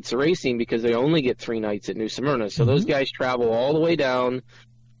 more nights of racing, because they only get 3 nights at New Smyrna. So those guys travel all the way down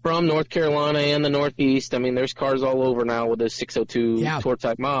from North Carolina and the Northeast. I mean, there's cars all over now with the 602 tour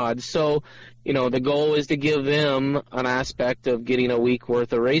type mods. So, you know, the goal is to give them an aspect of getting a week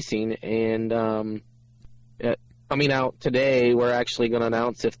worth of racing. And coming out today, we're actually going to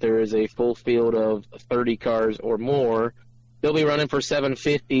announce if there is a full field of 30 cars or more. They'll be running for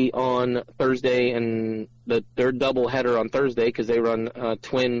 $750 on Thursday, and their double header on Thursday, because they run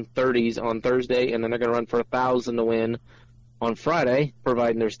twin 30s on Thursday, and then they're going to run for $1,000 to win on Friday,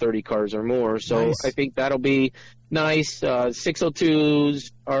 providing there's 30 cars or more. So nice. I think that'll be nice.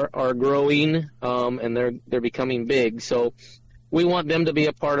 602s are growing, and they're becoming big. So we want them to be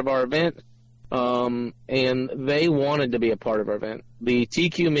a part of our event, and they wanted to be a part of our event. The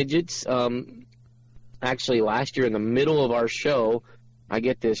TQ Midgets, actually last year in the middle of our show, I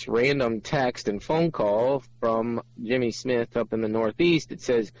get this random text and phone call from Jimmy Smith up in the Northeast. It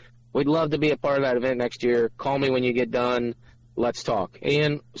says, "We'd love to be a part of that event next year. Call me when you get done. Let's talk."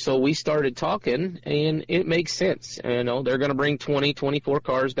 And so we started talking, and it makes sense. You know, they're going to bring 24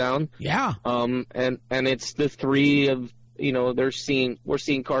 cars down. Yeah. And it's the 3 of, you know, we're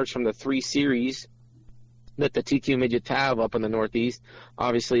seeing cars from the 3 series that the TQ Midgets have up in the Northeast.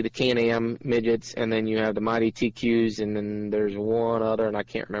 Obviously the Can-Am Midgets, and then you have the Mighty TQs, and then there's one other, and I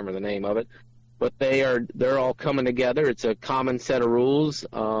can't remember the name of it. But they're all coming together. It's a common set of rules.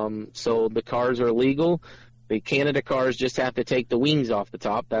 So the cars are legal. The Canada cars just have to take the wings off the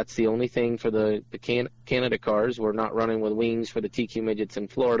top. That's the only thing for the Canada cars. We're not running with wings for the TQ Midgets in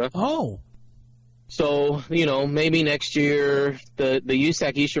Florida. Oh. So, you know, maybe next year, the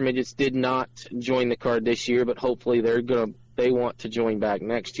USAC Eastern Midgets did not join the card this year, but hopefully they want to join back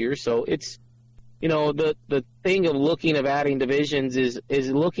next year. So it's, you know, the thing of looking of adding divisions is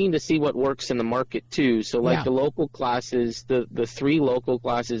looking to see what works in the market too. So like the local classes, the 3 local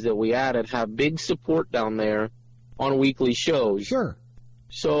classes that we added have big support down there on weekly shows. Sure.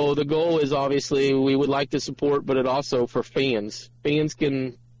 So the goal is obviously we would like to support, but it also for fans. Fans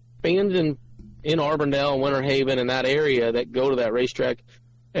in Auburndale and Winter Haven and that area that go to that racetrack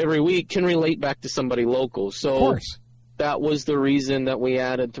every week can relate back to somebody local. So of course. That was the reason that we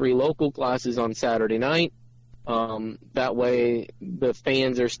added 3 local classes on Saturday night. That way the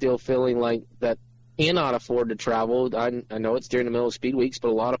fans are still feeling like that cannot afford to travel. I know it's during the middle of speed weeks, but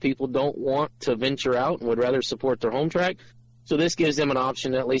a lot of people don't want to venture out and would rather support their home track. So this gives them an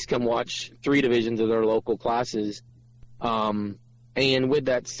option to at least come watch 3 divisions of their local classes. And with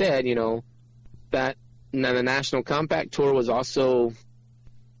that said, you know, that the National Compact Tour was also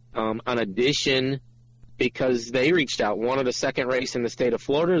an addition because they reached out. Wanted a second race in the state of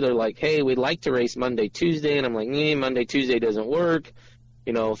Florida. They're like, hey, we'd like to race Monday, Tuesday. And I'm like, Monday, Tuesday doesn't work.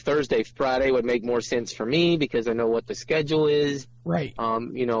 Thursday, Friday would make more sense for me because I know what the schedule is. Right.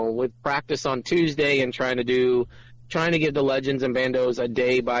 With practice on Tuesday and trying to give the Legends and Bandos a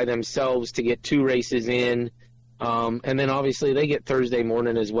day by themselves to get 2 races in. And then obviously they get Thursday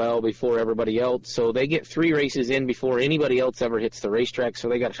morning as well before everybody else. So they get 3 races in before anybody else ever hits the racetrack. So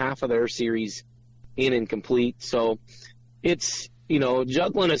they got half of their series in and complete. So it's,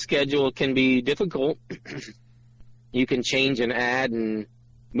 juggling a schedule can be difficult. You can change and add and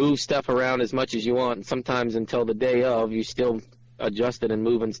move stuff around as much as you want. And sometimes until the day of, you still adjusting and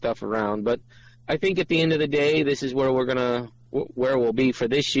moving stuff around. But I think at the end of the day, this is where where we'll be for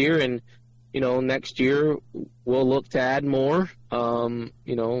this year. And, next year we'll look to add more,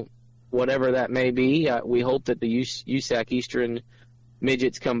 whatever that may be. We hope that the USAC Eastern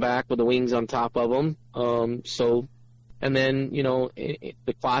midgets come back with the wings on top of them. And then,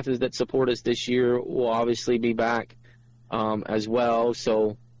 the classes that support us this year will obviously be back as well.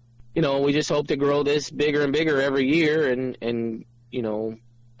 So, we just hope to grow this bigger and bigger every year and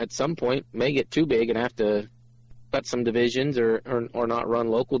at some point may get too big and have to cut some divisions or not run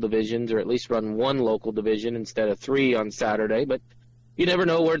local divisions, or at least run 1 local division instead of 3 on Saturday. But you never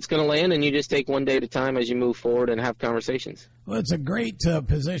know where it's going to land, and you just take one day at a time as you move forward and have conversations. Well, it's a great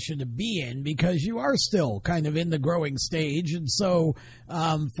position to be in because you are still kind of in the growing stage, and so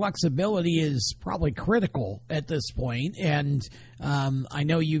flexibility is probably critical at this point. And I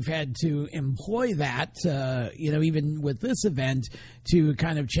know you've had to employ that, even with this event, to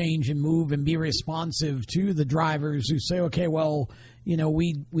kind of change and move and be responsive to the drivers who say, okay, well,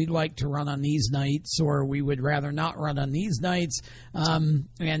 we'd like to run on these nights, or we would rather not run on these nights.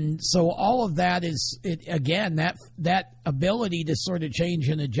 And so all of that is, that ability to sort of change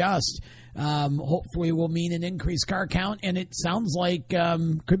and adjust, hopefully will mean an increased car count. And it sounds like,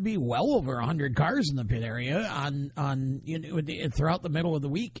 could be well over 100 cars in the pit area throughout the middle of the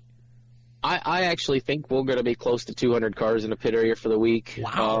week. I actually think we're going to be close to 200 cars in the pit area for the week.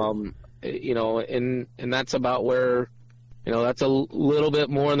 Wow. And that's about where, that's a little bit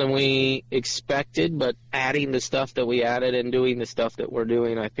more than we expected, but adding the stuff that we added and doing the stuff that we're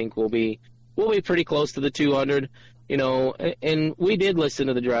doing, I think we'll be pretty close to the 200, and we did listen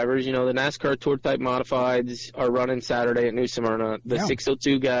to the drivers. The NASCAR Tour Type Modifieds are running Saturday at New Smyrna. The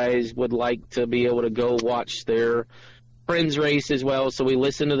 602 guys would like to be able to go watch their friends race as well, so we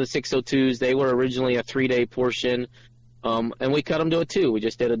listened to the 602s. They were originally a 3-day portion, and we cut them to a 2. We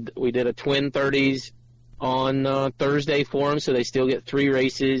did a twin 30s on Thursday for them, so they still get 3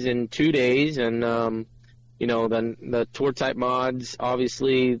 races in 2 days. And then the Tour Type Mods,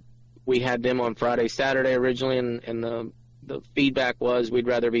 obviously we had them on Friday, Saturday originally, and the feedback was we'd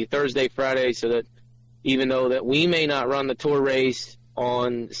rather be Thursday, Friday, so that even though that we may not run the tour race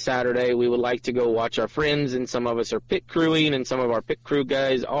on Saturday, we would like to go watch our friends, and some of us are pit crewing, and some of our pit crew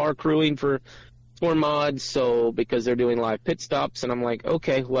guys are crewing for Tour Mods, so because they're doing live pit stops. And I'm like,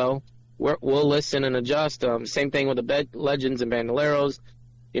 okay, well, we'll listen and adjust. Same thing with the Legends and Bandoleros,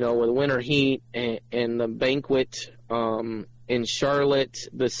 with the winter heat and the banquet in Charlotte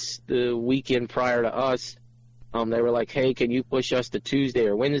the weekend prior to us. They were like, hey, can you push us to Tuesday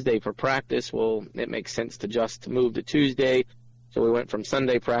or Wednesday for practice? Well, it makes sense to just move to Tuesday. So we went from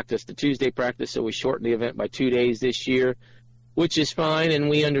Sunday practice to Tuesday practice, so we shortened the event by 2 days this year, which is fine, and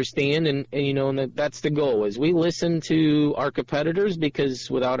we understand, and that's the goal, is we listen to our competitors,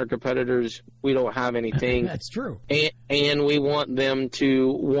 because without our competitors, we don't have anything. That's true. And we want them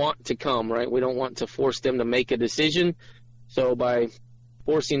to want to come, right? We don't want to force them to make a decision. So by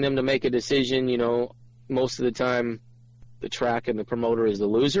forcing them to make a decision, most of the time the track and the promoter is the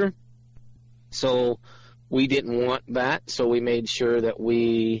loser. So we didn't want that, so we made sure that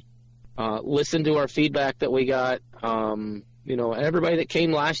we listened to our feedback that we got. Everybody that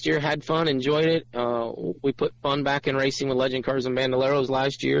came last year had fun, enjoyed it. We put fun back in racing with Legend Cars and Bandoleros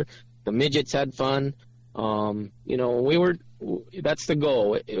last year. The midgets had fun. That's the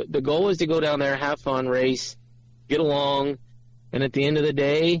goal. The goal is to go down there, have fun, race, get along, and at the end of the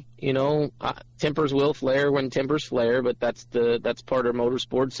day, tempers will flare when tempers flare, but that's part of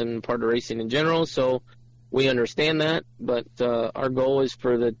motorsports and part of racing in general. So we understand that, but our goal is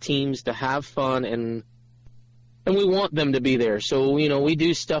for the teams to have fun, and we want them to be there. So, we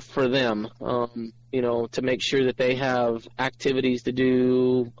do stuff for them, to make sure that they have activities to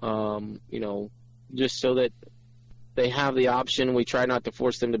do, just so that they have the option. We try not to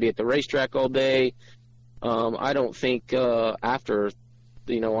force them to be at the racetrack all day. I don't think after,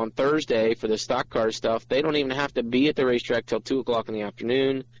 on Thursday for the stock car stuff, they don't even have to be at the racetrack till 2 o'clock in the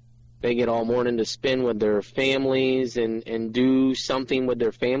afternoon. They get all morning to spend with their families and do something with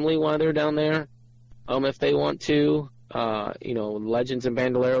their family while they're down there, if they want to. Legends and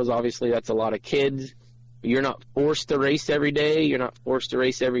Bandoleros, obviously that's a lot of kids. You're not forced to race every day. You're not forced to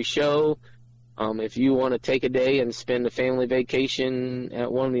race every show. If you want to take a day and spend a family vacation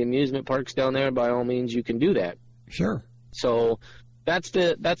at one of the amusement parks down there, by all means, you can do that. Sure. So that's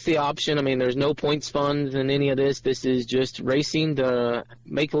the option. I mean, there's no points funds in any of this. This is just racing to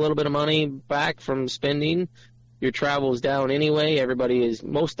make a little bit of money back from spending. Your travel's down anyway.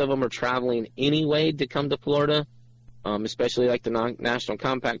 Most of them are traveling anyway to come to Florida, especially like the National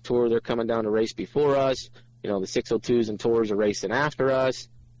Compact Tour. They're coming down to race before us. The 602s and tours are racing after us.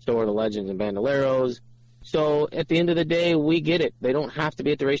 So are the Legends and Bandoleros. So at the end of the day, we get it. They don't have to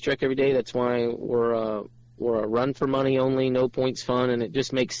be at the racetrack every day. That's why we're a run for money only, no points fund, and it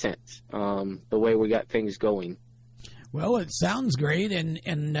just makes sense the way we got things going. Well, it sounds great, and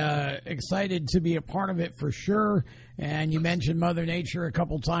excited to be a part of it for sure. And you mentioned Mother Nature a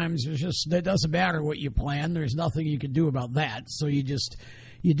couple times. It doesn't matter what you plan. There's nothing you can do about that. So you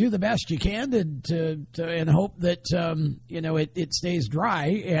do the best you can to and hope that it stays dry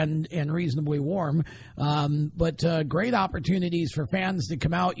and reasonably warm. But great opportunities for fans to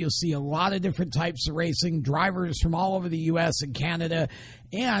come out. You'll see a lot of different types of racing, drivers from all over the U.S. and Canada.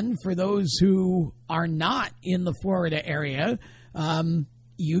 And for those who are not in the Florida area,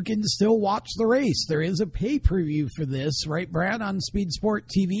 you can still watch the race. There is a pay-per-view for this, right, Brad, on Speed Sport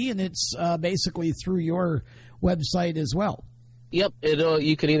TV, and it's basically through your website as well. Yep,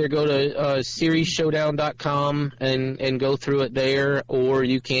 you can either go to SeriesShowdown.com and go through it there, or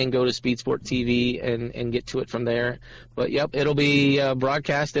you can go to Speed Sport TV and get to it from there. But yep, it'll be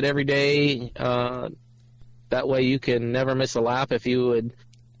broadcasted every day. That way you can never miss a lap. If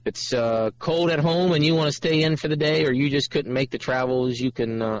it's cold at home and you want to stay in for the day, or you just couldn't make the travels, you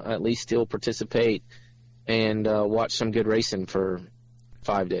can at least still participate and watch some good racing for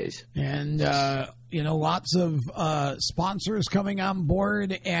 5 days. And lots of sponsors coming on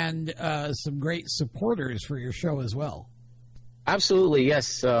board and some great supporters for your show as well. Absolutely,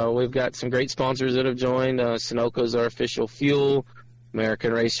 yes. We've got some great sponsors that have joined. Sunoco's our official fuel.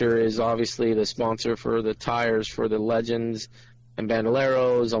 American Racer is obviously the sponsor for the tires for the Legends and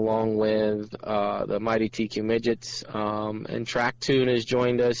Bandoleros, along with the Mighty TQ Midgets. And Track Tune has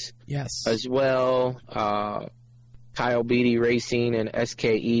joined us as well. Kyle Beatty Racing and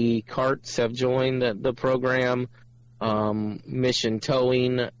SKE Karts have joined the program. Mission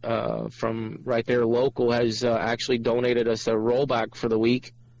Towing from right there local has actually donated us a rollback for the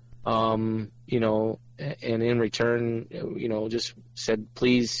week. And in return, just said,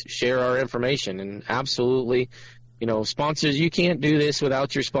 please share our information. And absolutely, sponsors, you can't do this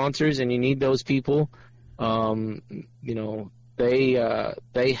without your sponsors, and you need those people. They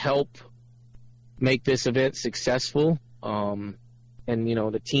help make this event successful. And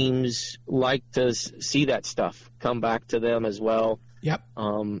the teams like to see that stuff come back to them as well. Yep.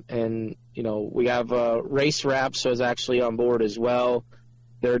 We have Race Wraps was actually on board as well.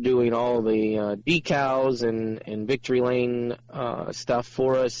 They're doing all the decals and victory lane stuff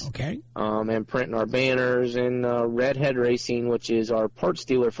for us. Okay. And printing our banners. And Redhead Racing, which is our parts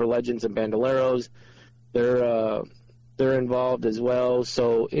dealer for Legends and Bandoleros, they're involved as well.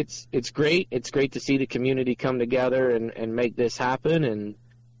 So it's great. It's great to see the community come together and make this happen. And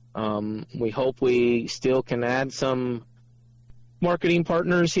we hope we still can add some marketing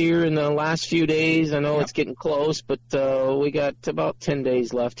partners here in the last few days. I know It's getting close, but we got about 10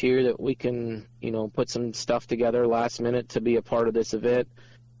 days left here that we can, put some stuff together last minute to be a part of this event.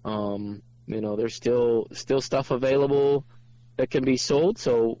 There's still stuff available that can be sold,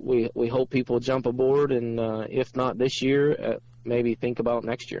 so we hope people jump aboard, and if not this year, maybe think about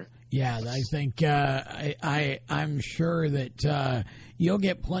next year. Yeah, I think I'm sure that you'll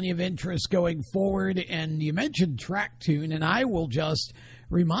get plenty of interest going forward. And you mentioned Track Tune, and I will just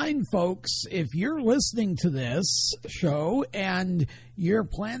remind folks, if you're listening to this show and you're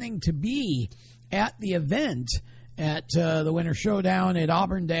planning to be at the event at the Winter Showdown at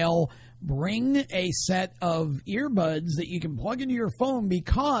Auburndale, bring a set of earbuds that you can plug into your phone,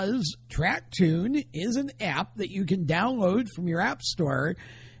 because Track Tune is an app that you can download from your app store.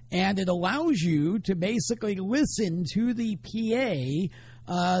 And it allows you to basically listen to the PA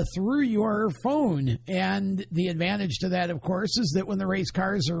through your phone. And the advantage to that, of course, is that when the race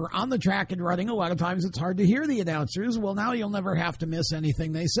cars are on the track and running, a lot of times it's hard to hear the announcers. Well, now you'll never have to miss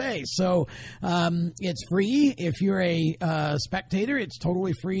anything they say. So it's free. If you're a spectator, it's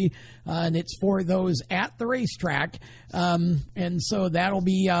totally free, and it's for those at the racetrack. And so that'll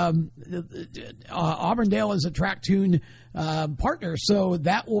be Auburndale is a Track Tune partner, so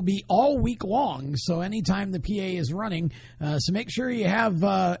that will be all week long. So anytime the PA is running, so make sure you have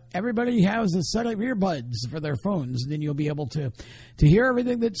everybody has a set of earbuds for their phones, and then you'll be able to hear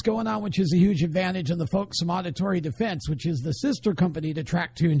everything that's going on, which is a huge advantage. And the folks from Auditory Defense, which is the sister company to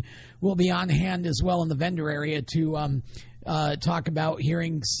Track Tune, will be on hand as well in the vendor area to talk about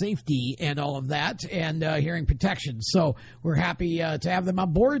hearing safety and all of that, and hearing protection. So we're happy to have them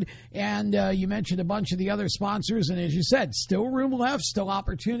on board. And you mentioned a bunch of the other sponsors, and as you said, still room left, still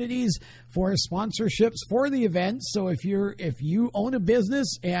opportunities for sponsorships for the event. So if you own a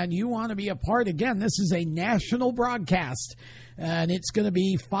business and you want to be a part, again, this is a national broadcast. And it's going to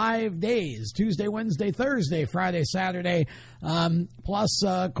be 5 days, Tuesday, Wednesday, Thursday, Friday, Saturday, plus,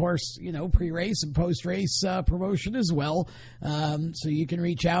 of course, pre-race and post-race promotion as well. So you can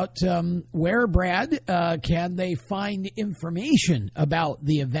reach out. Where, Brad, can they find information about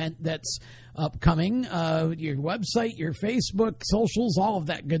the event that's upcoming? Your website, your Facebook, socials, all of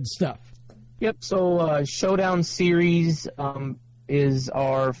that good stuff. Yep, so Showdown Series is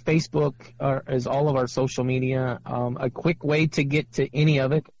our Facebook, is all of our social media. A quick way to get to any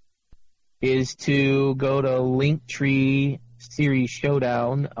of it is to go to Linktree Series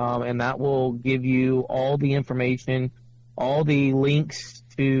Showdown, and that will give you all the information, all the links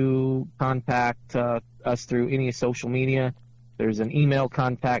to contact us through any social media. There's an email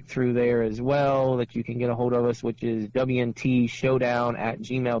contact through there as well that you can get a hold of us, which is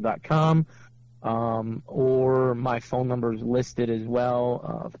wntshowdown@gmail.com. Or my phone number is listed as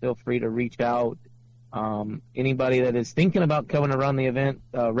well. Feel free to reach out. Anybody that is thinking about coming to run the event,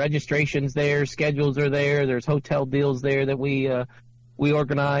 registration's there, schedules are there. There's hotel deals there that we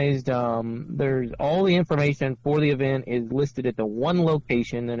organized. There's all the information for the event is listed at the one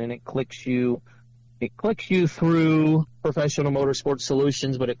location, and then it clicks you through Professional Motorsports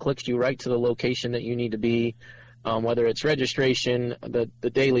Solutions, but it clicks you right to the location that you need to be. Whether it's registration, the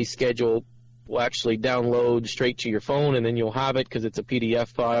daily schedule will actually download straight to your phone, and then you'll have it because it's a PDF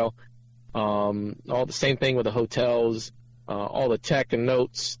file. All the same thing with the hotels. All the tech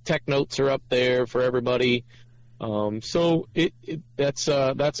notes are up there for everybody. So that's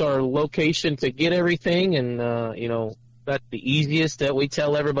our location to get everything, and that's the easiest that we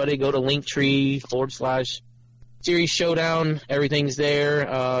tell everybody. Go to Linktree/Series Showdown. Everything's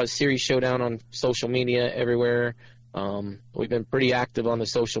there. Series Showdown on social media everywhere. We've been pretty active on the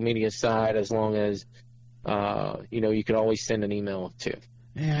social media side, as long as, you can always send an email too.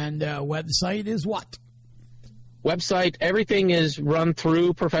 And website is what? Website, everything is run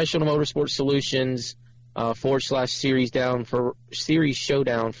through Professional Motorsports Solutions /Series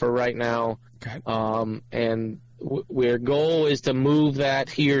Showdown for right now. Okay. And our goal is to move that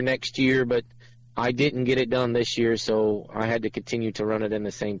here next year, but I didn't get it done this year, so I had to continue to run it in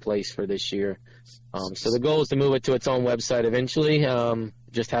the same place for this year. So the goal is to move it to its own website eventually.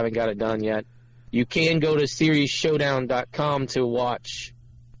 Just haven't got it done yet. You can go to SeriesShowdown.com to watch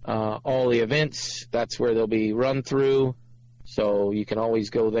all the events. That's where they'll be run through. So you can always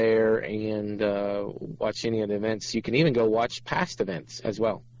go there and watch any of the events. You can even go watch past events as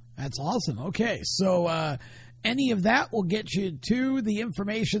well. That's awesome. Okay, so any of that will get you to the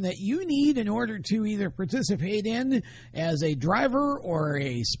information that you need in order to either participate in as a driver or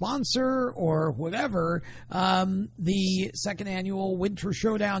a sponsor or whatever, the second annual Winter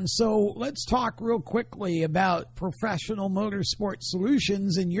Showdown. So let's talk real quickly about Professional Motorsports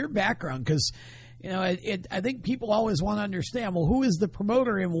Solutions and your background, because I think people always want to understand, well, who is the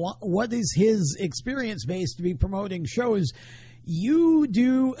promoter and what is his experience base to be promoting shows? You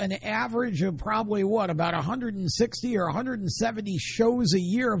do an average of probably, about 160 or 170 shows a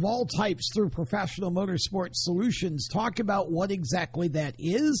year of all types through Professional Motorsports Solutions. Talk about what exactly that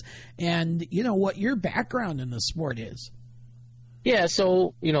is and, what your background in the sport is. Yeah,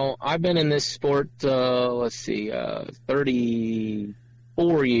 so, I've been in this sport,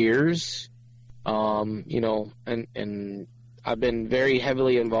 34 years, and I've been very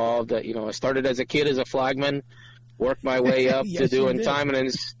heavily involved. I started as a kid as a flagman, worked my way up Yes, to doing timing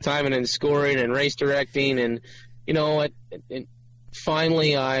and scoring and race directing, and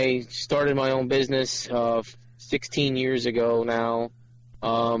finally I started my own business 16 years ago now,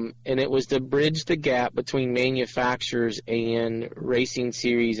 And it was to bridge the gap between manufacturers and racing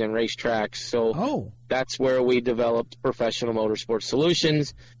series and racetracks. So that's where we developed Professional Motorsport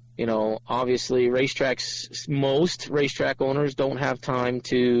Solutions. You know, obviously most racetrack owners don't have time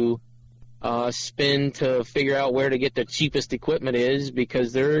to spend to figure out where to get the cheapest equipment is,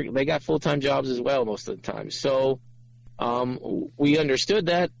 because they got full-time jobs as well most of the time. So we understood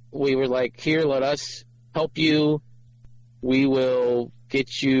that. We were like, here, let us help you. We will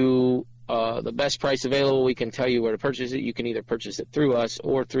get you the best price available. We can tell you where to purchase it. You can either purchase it through us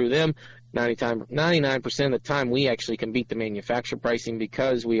or through them. 99% of the time, we actually can beat the manufacturer pricing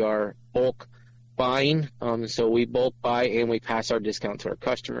because we are bulk buying. So we bulk buy and we pass our discount to our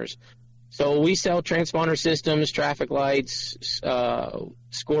customers. So we sell transponder systems, traffic lights,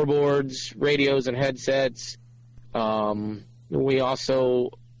 scoreboards, radios, and headsets. We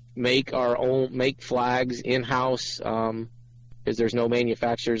also make flags in-house, because there's no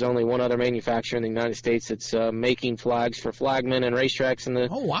manufacturer. There's only one other manufacturer in the United States that's making flags for flagmen and racetracks in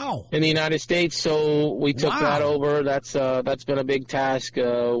the United States. So we took that over. That's been a big task.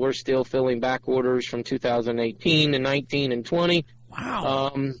 We're still filling back orders from 2018 and 19 and 20.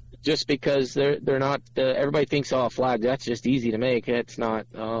 Wow. Just because they're not. Everybody thinks, a flag, that's just easy to make. It's not.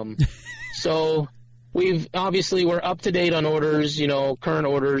 So we're up to date on orders, current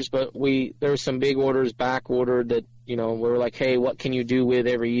orders, but there's some big orders back ordered that, we're like, hey, what can you do with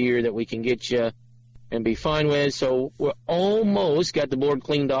every year that we can get you and be fine with? So we're almost got the board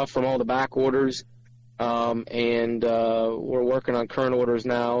cleaned off from all the back orders, and we're working on current orders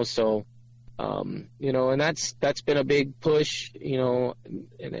now. So, and that's been a big push, and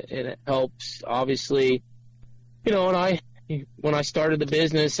it helps, obviously, and when I started the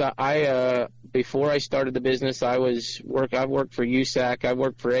business, before I started the business, I've worked for USAC. I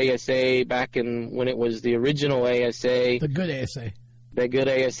worked for ASA back when it was the original ASA. The good ASA. The good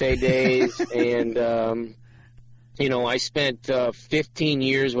ASA days. And, I spent 15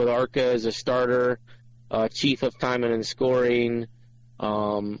 years with ARCA as a starter, chief of timing and scoring,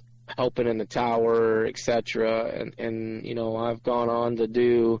 helping in the tower, etc. And I've gone on to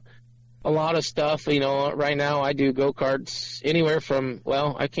do a lot of stuff. Right now I do go-karts anywhere from,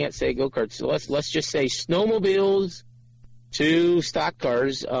 I can't say go-karts. So let's just say snowmobiles to stock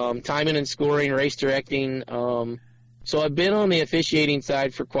cars, timing and scoring, race directing. So I've been on the officiating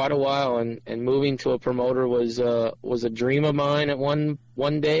side for quite a while, and moving to a promoter was a dream of mine at one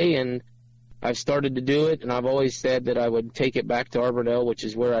day, and I've started to do it, and I've always said that I would take it back to Auburndale, which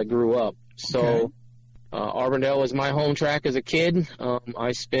is where I grew up. So Auburndale was my home track as a kid.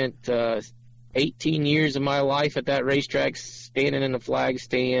 I spent 18 years of my life at that racetrack, standing in the flag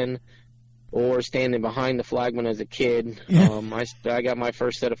stand or standing behind the flagman as a kid. Yeah. I got my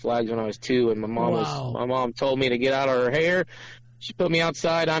first set of flags when I was 2, and my mom told me to get out of her hair. She put me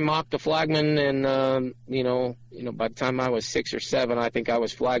outside. I mocked the flagman, and by the time I was 6 or 7, I think I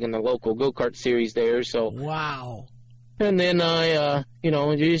was flagging the local go-kart series there. So wow. And then I,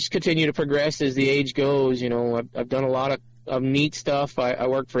 you just continue to progress as the age goes. I've done a lot of neat stuff. I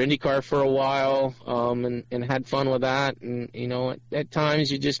worked for IndyCar for a while, and had fun with that. And, at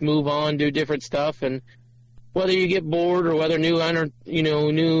times you just move on, do different stuff. And whether you get bored or whether new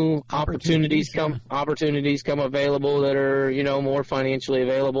opportunities come available that are, more financially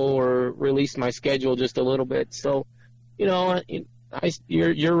available, or release my schedule just a little bit. So,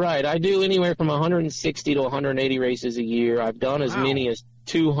 you're right. I do anywhere from 160 to 180 races a year. I've done as many as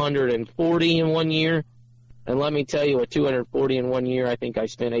 240 in 1 year. And let me tell you, at 240 in 1 year, I think I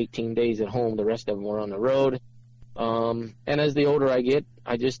spent 18 days at home. The rest of them were on the road. And as the older I get,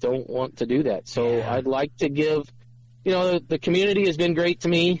 I just don't want to do that. So I'd like to give, the community has been great to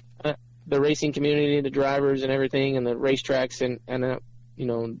me, the racing community, the drivers and everything, and the racetracks. And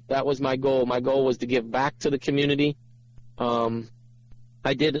that was my goal. My goal was to give back to the community.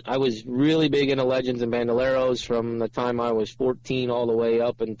 I was really big into Legends and Bandoleros from the time I was 14 all the way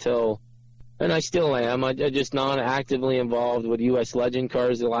up until, and I still am. I just not actively involved with U.S. Legend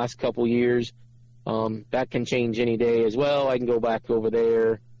cars the last couple years. That can change any day as well. I can go back over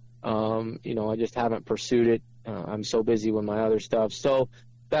there. I just haven't pursued it. I'm so busy with my other stuff. So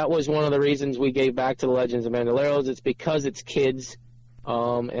that was one of the reasons we gave back to the Legends and Bandoleros. It's because it's kids,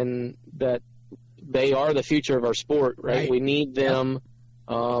 and that they are the future of our sport, right? We need them.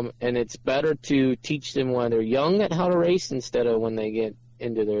 And it's better to teach them when they're young at how to race instead of when they get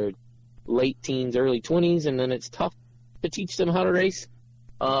into their late teens, early 20s, and then it's tough to teach them how to race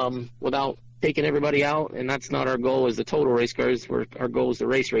without taking everybody out. And that's not our goal as the total race cars. Our goal is to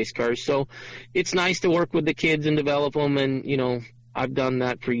race cars. So it's nice to work with the kids and develop them, and, I've done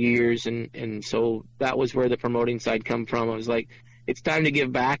that for years, and so that was where the promoting side come from. I was like, it's time to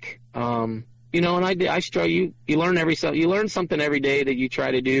give back. You know, and I struggle. You learn something every day that you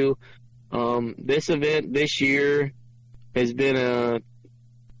try to do. This event this year has been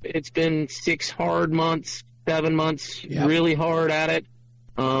it's been 6 hard months, 7 months, really hard at it.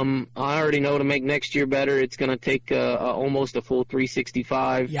 I already know to make next year better, it's going to take almost a full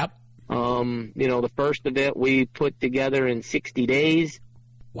 365. Yep. You know, the first event we put together in 60 days.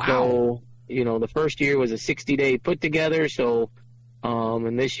 Wow. So, you know, the first year was a 60-day put together. So,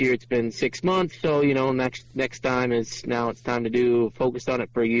 and this year it's been 6 months. So, you know, next time it's time to focus on it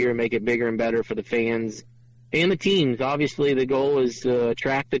for a year and make it bigger and better for the fans and the teams. Obviously, the goal is to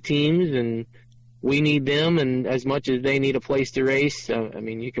attract the teams, and we need them, and as much as they need a place to race. I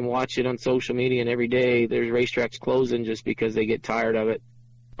mean, you can watch it on social media, and every day there's racetracks closing just because they get tired of it.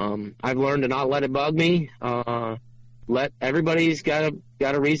 I've learned to not let it bug me. Everybody's got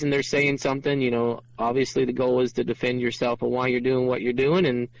a reason they're saying something. You know, obviously the goal is to defend yourself and why you're doing what you're doing,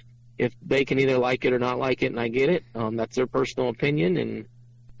 and if they can either like it or not like it, and I get it, that's their personal opinion. And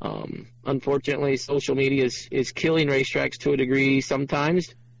unfortunately, social media is killing racetracks to a degree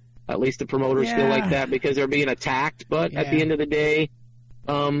sometimes. At least the promoters feel like that because they're being attacked. But at the end of the day,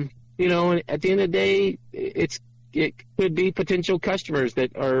 you know, at the end of the day, it could be potential customers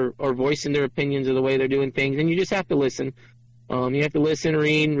that are voicing their opinions of the way they're doing things, and you just have to listen. You have to listen,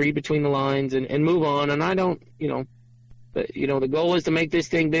 read between the lines, and move on. And I don't, you know, the goal is to make this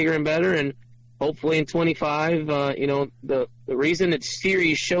thing bigger and better, and hopefully in 25, you know, the reason it's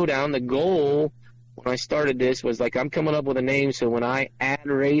Series Showdown, the goal when I started this was like I'm coming up with a name so when I add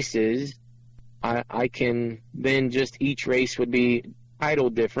races, I can then just each race would be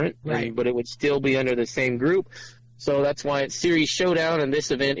titled different, right, but it would still be under the same group. So that's why it's Series Showdown, and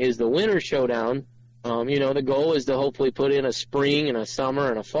this event is the Winter Showdown. You know, the goal is to hopefully put in a spring and a summer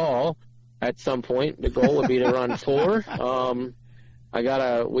and a fall at some point. The goal would be to run 4.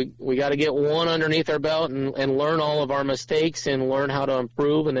 We gotta get 1 underneath our belt and learn all of our mistakes and learn how to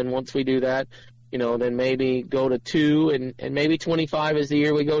improve. And then once we do that, you know, then maybe go to 2, and maybe 25 is the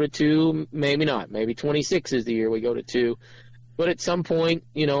year we go to 2, maybe not. Maybe 26 is the year we go to 2. But at some point,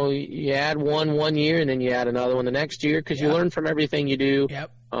 you know, you add one year and then you add another one the next year because you learn from everything you do.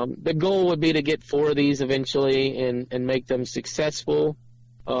 Yep. The goal would be to get 4 of these eventually and make them successful,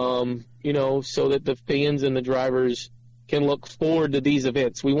 you know, so that the fans and the drivers can look forward to these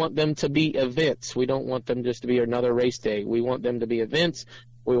events. We want them to be events. We don't want them just to be another race day. We want them to be events.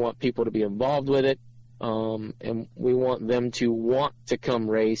 We want people to be involved with it, and we want them to want to come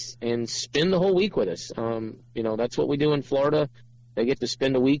race and spend the whole week with us. You know, that's what we do in Florida. They get to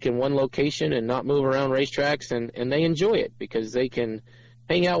spend a week in one location and not move around racetracks, and they enjoy it because they can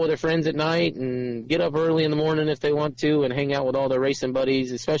hang out with their friends at night and get up early in the morning if they want to and hang out with all their racing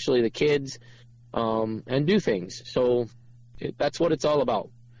buddies, especially the kids, and do things. So that's what it's all about.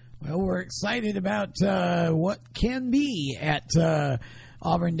 Well, we're excited about what can be at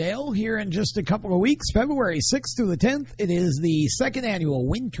Auburndale here in just a couple of weeks, February 6th through the 10th. It is the 2nd annual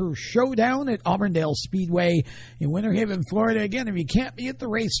Winter Showdown at Auburndale Speedway in Winter Haven, Florida. Again, if you can't be at the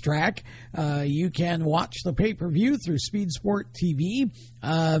racetrack, you can watch the pay-per-view through Speed Sport TV,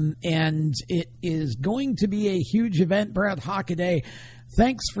 and it is going to be a huge event. Brad Hockaday,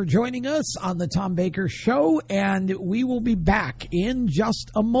 thanks for joining us on the Tom Baker Show, and we will be back in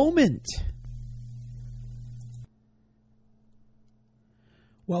just a moment.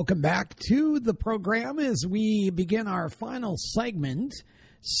 Welcome back to the program as we begin our final segment.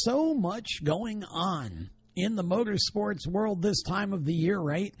 So much going on in the motorsports world this time of the year,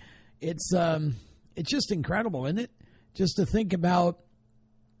 right? It's just incredible, isn't it? Just to think about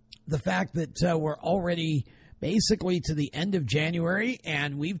the fact that we're already basically to the end of January,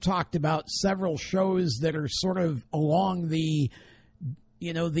 and we've talked about several shows that are sort of along the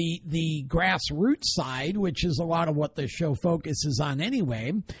grassroots side, which is a lot of what the show focuses on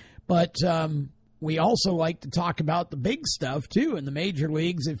anyway. But we also like to talk about the big stuff, too, in the major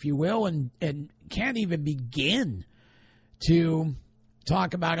leagues, if you will, and can't even begin to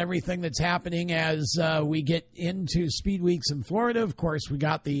talk about everything that's happening as we get into Speed Weeks in Florida. Of course, we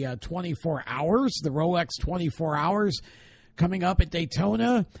got the 24 hours, the Rolex 24 hours coming up at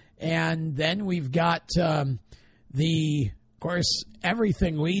Daytona. And then we've got of course,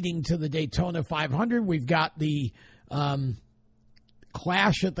 everything leading to the Daytona 500. We've got the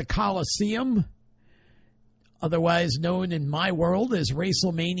Clash at the Coliseum, otherwise known in my world as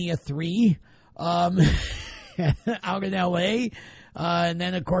WrestleMania 3, out in L.A. And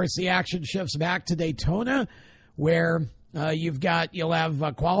then, of course, the action shifts back to Daytona, where you'll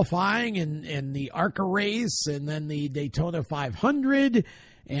have qualifying and the ARCA race, and then the Daytona 500,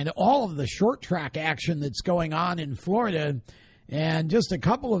 and all of the short track action that's going on in Florida. And just a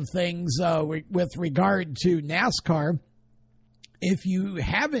couple of things with regard to NASCAR. If you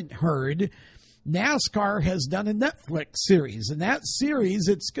haven't heard, NASCAR has done a Netflix series. And that series,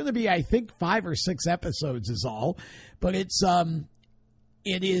 it's going to be, I think, 5 or 6 episodes is all. But it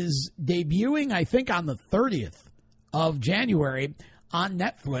is debuting, I think, on the 30th of January on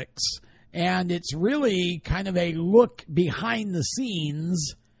Netflix. And it's really kind of a look behind the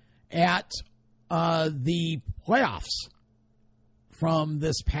scenes at the playoffs from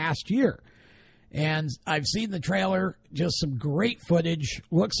this past year. And I've seen the trailer, just some great footage.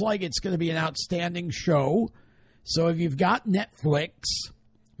 Looks like it's going to be an outstanding show. So if you've got Netflix,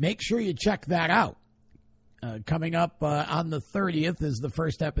 make sure you check that out. Coming up on the 30th is the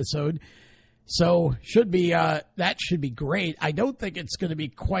first episode. So that should be great. I don't think it's going to be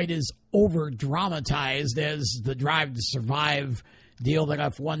quite as over-dramatized as the Drive to Survive deal that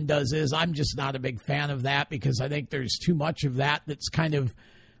F1 does is. I'm just not a big fan of that because I think there's too much of that that's kind of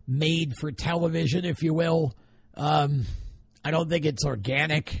made for television, if you will. I don't think it's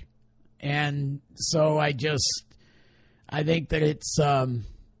organic. And so I think that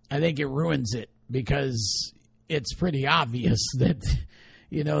I think it ruins it because it's pretty obvious that,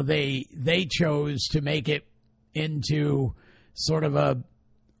 they chose to make it into sort of a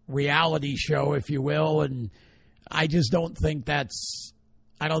reality show, if you will, and I just don't think I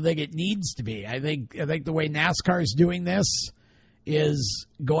don't think it needs to be. I think the way NASCAR is doing this is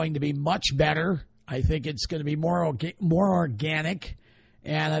going to be much better. I think it's going to be more organic,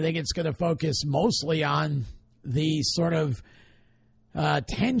 and I think it's going to focus mostly on the sort of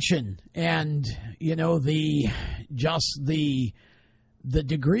tension and, the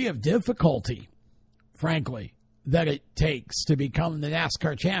degree of difficulty, frankly, that it takes to become the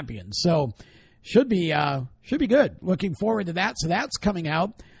NASCAR champion. So should be good. Looking forward to that. So that's coming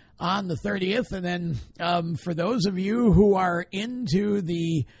out on the 30th. And then for those of you who are into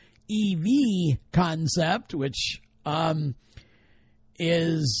the EV concept, which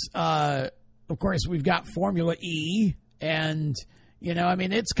is, of course, we've got Formula E. And,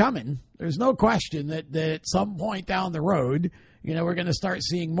 it's coming. There's no question that at some point down the road, we're going to start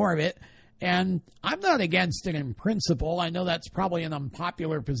seeing more of it. And I'm not against it in principle. I know that's probably an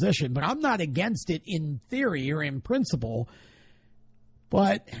unpopular position, but I'm not against it in theory or in principle.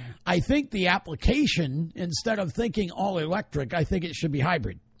 But I think the application, instead of thinking all electric, I think it should be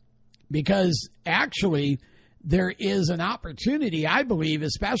hybrid. Because actually, there is an opportunity, I believe,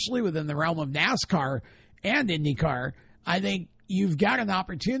 especially within the realm of NASCAR and IndyCar. I think you've got an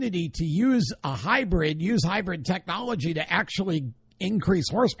opportunity to use hybrid technology to actually increase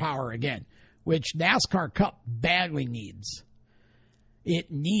horsepower again, which NASCAR Cup badly needs.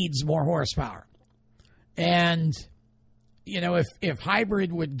 It needs more horsepower. And, if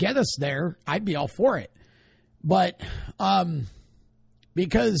hybrid would get us there, I'd be all for it. But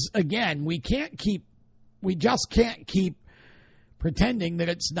because, again, we just can't keep pretending that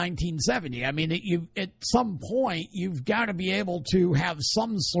it's 1970. I mean, at some point, you've got to be able to have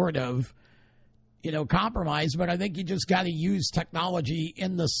some sort of compromise, but I think you just got to use technology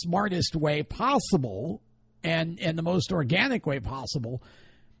in the smartest way possible and the most organic way possible.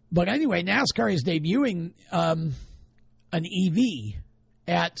 But anyway, NASCAR is debuting an EV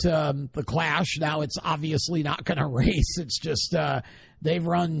at the Clash. Now, it's obviously not going to race. It's just they've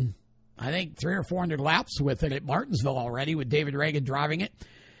run, I think, 300 or 400 laps with it at Martinsville already with David Reagan driving it.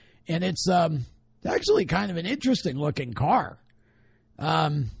 And it's actually kind of an interesting looking car.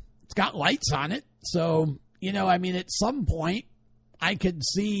 It's got lights on it. So, at some point, I could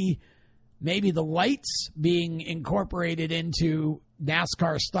see maybe the lights being incorporated into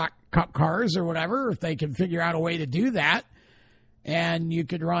NASCAR stock cup cars or whatever, if they can figure out a way to do that. And you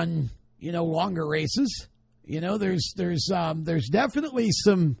could run, longer races. There's definitely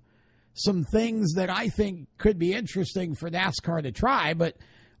some things that I think could be interesting for NASCAR to try, but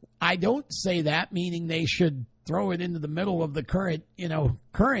I don't say that meaning they should throw it into the middle of the current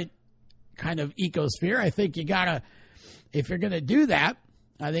kind of ecosphere. I think you gotta, if you're going to do that,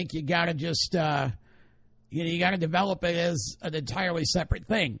 I think you gotta just, you gotta develop it as an entirely separate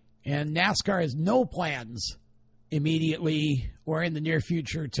thing. And NASCAR has no plans immediately or in the near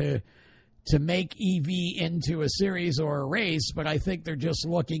future to make EV into a series or a race, but I think they're just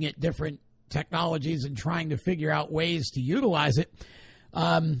looking at different technologies and trying to figure out ways to utilize it,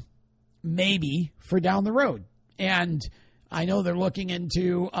 maybe for down the road. And I know they're looking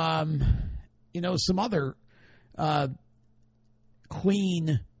into, some other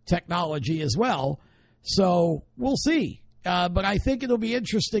clean technology as well. So we'll see. But I think it'll be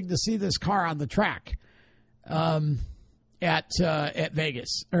interesting to see this car on the track at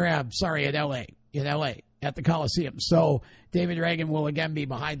Vegas, or at LA, at the Coliseum. So David Reagan will again be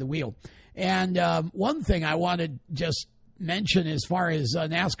behind the wheel. And one thing I want to just mention as far as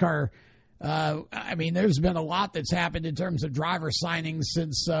NASCAR, I mean, there's been a lot that's happened in terms of driver signings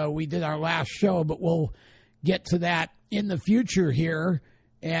since we did our last show, but we'll get to that in the future here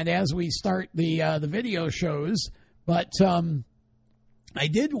and as we start the video shows. But I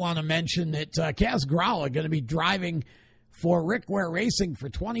did want to mention that Kaz Grala going to be driving for Rick Ware Racing for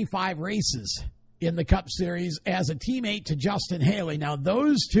 25 races in the Cup Series as a teammate to Justin Haley. Now,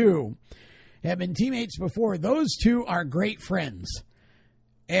 those two have been teammates before. Those two are great friends.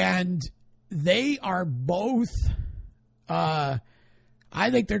 And they are both, I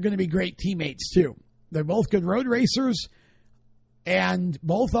think they're going to be great teammates too. They're both good road racers, and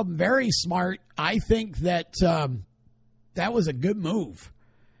both of them very smart. I think that that was a good move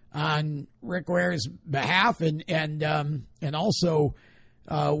on Rick Ware's behalf, and also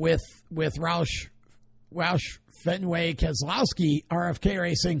with Roush Fenway Keselowski, RFK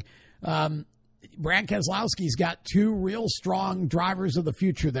Racing. Brad Keselowski's got two real strong drivers of the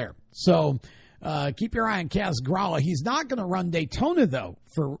future there. So keep your eye on Kaz Grala. He's not going to run Daytona, though,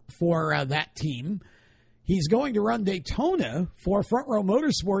 for that team. He's going to run Daytona for Front Row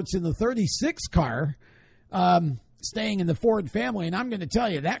Motorsports in the 36 car, staying in the Ford family. And I'm going to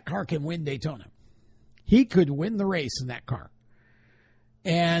tell you, that car can win Daytona. He could win the race in that car.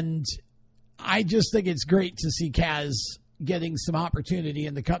 And I just think it's great to see Kaz getting some opportunity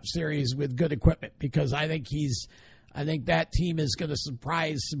in the Cup Series with good equipment, because I think that team is going to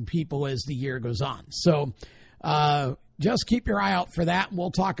surprise some people as the year goes on. So just keep your eye out for that, and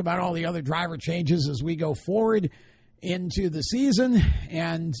we'll talk about all the other driver changes as we go forward into the season.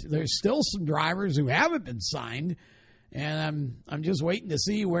 And there's still some drivers who haven't been signed, and I'm just waiting to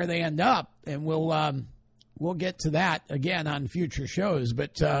see where they end up, and we'll get to that again on future shows.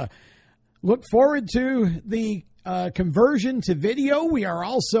 But look forward to the conversion to video. We are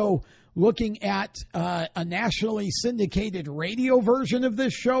also looking at a nationally syndicated radio version of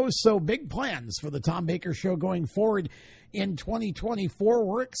this show. So big plans for the Tom Baker Show going forward in 2024.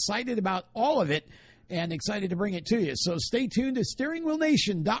 We're excited about all of it and excited to bring it to you. So stay tuned to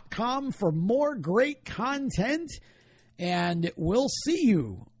steeringwheelnation.com for more great content. And we'll see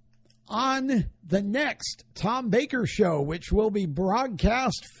you on the next Tom Baker Show, which will be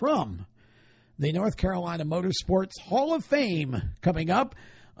broadcast from the North Carolina Motorsports Hall of Fame coming up.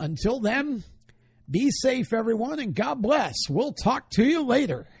 Until then, be safe, everyone, and God bless. We'll talk to you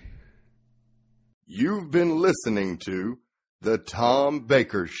later. You've been listening to The Tom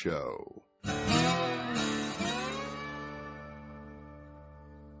Baker Show.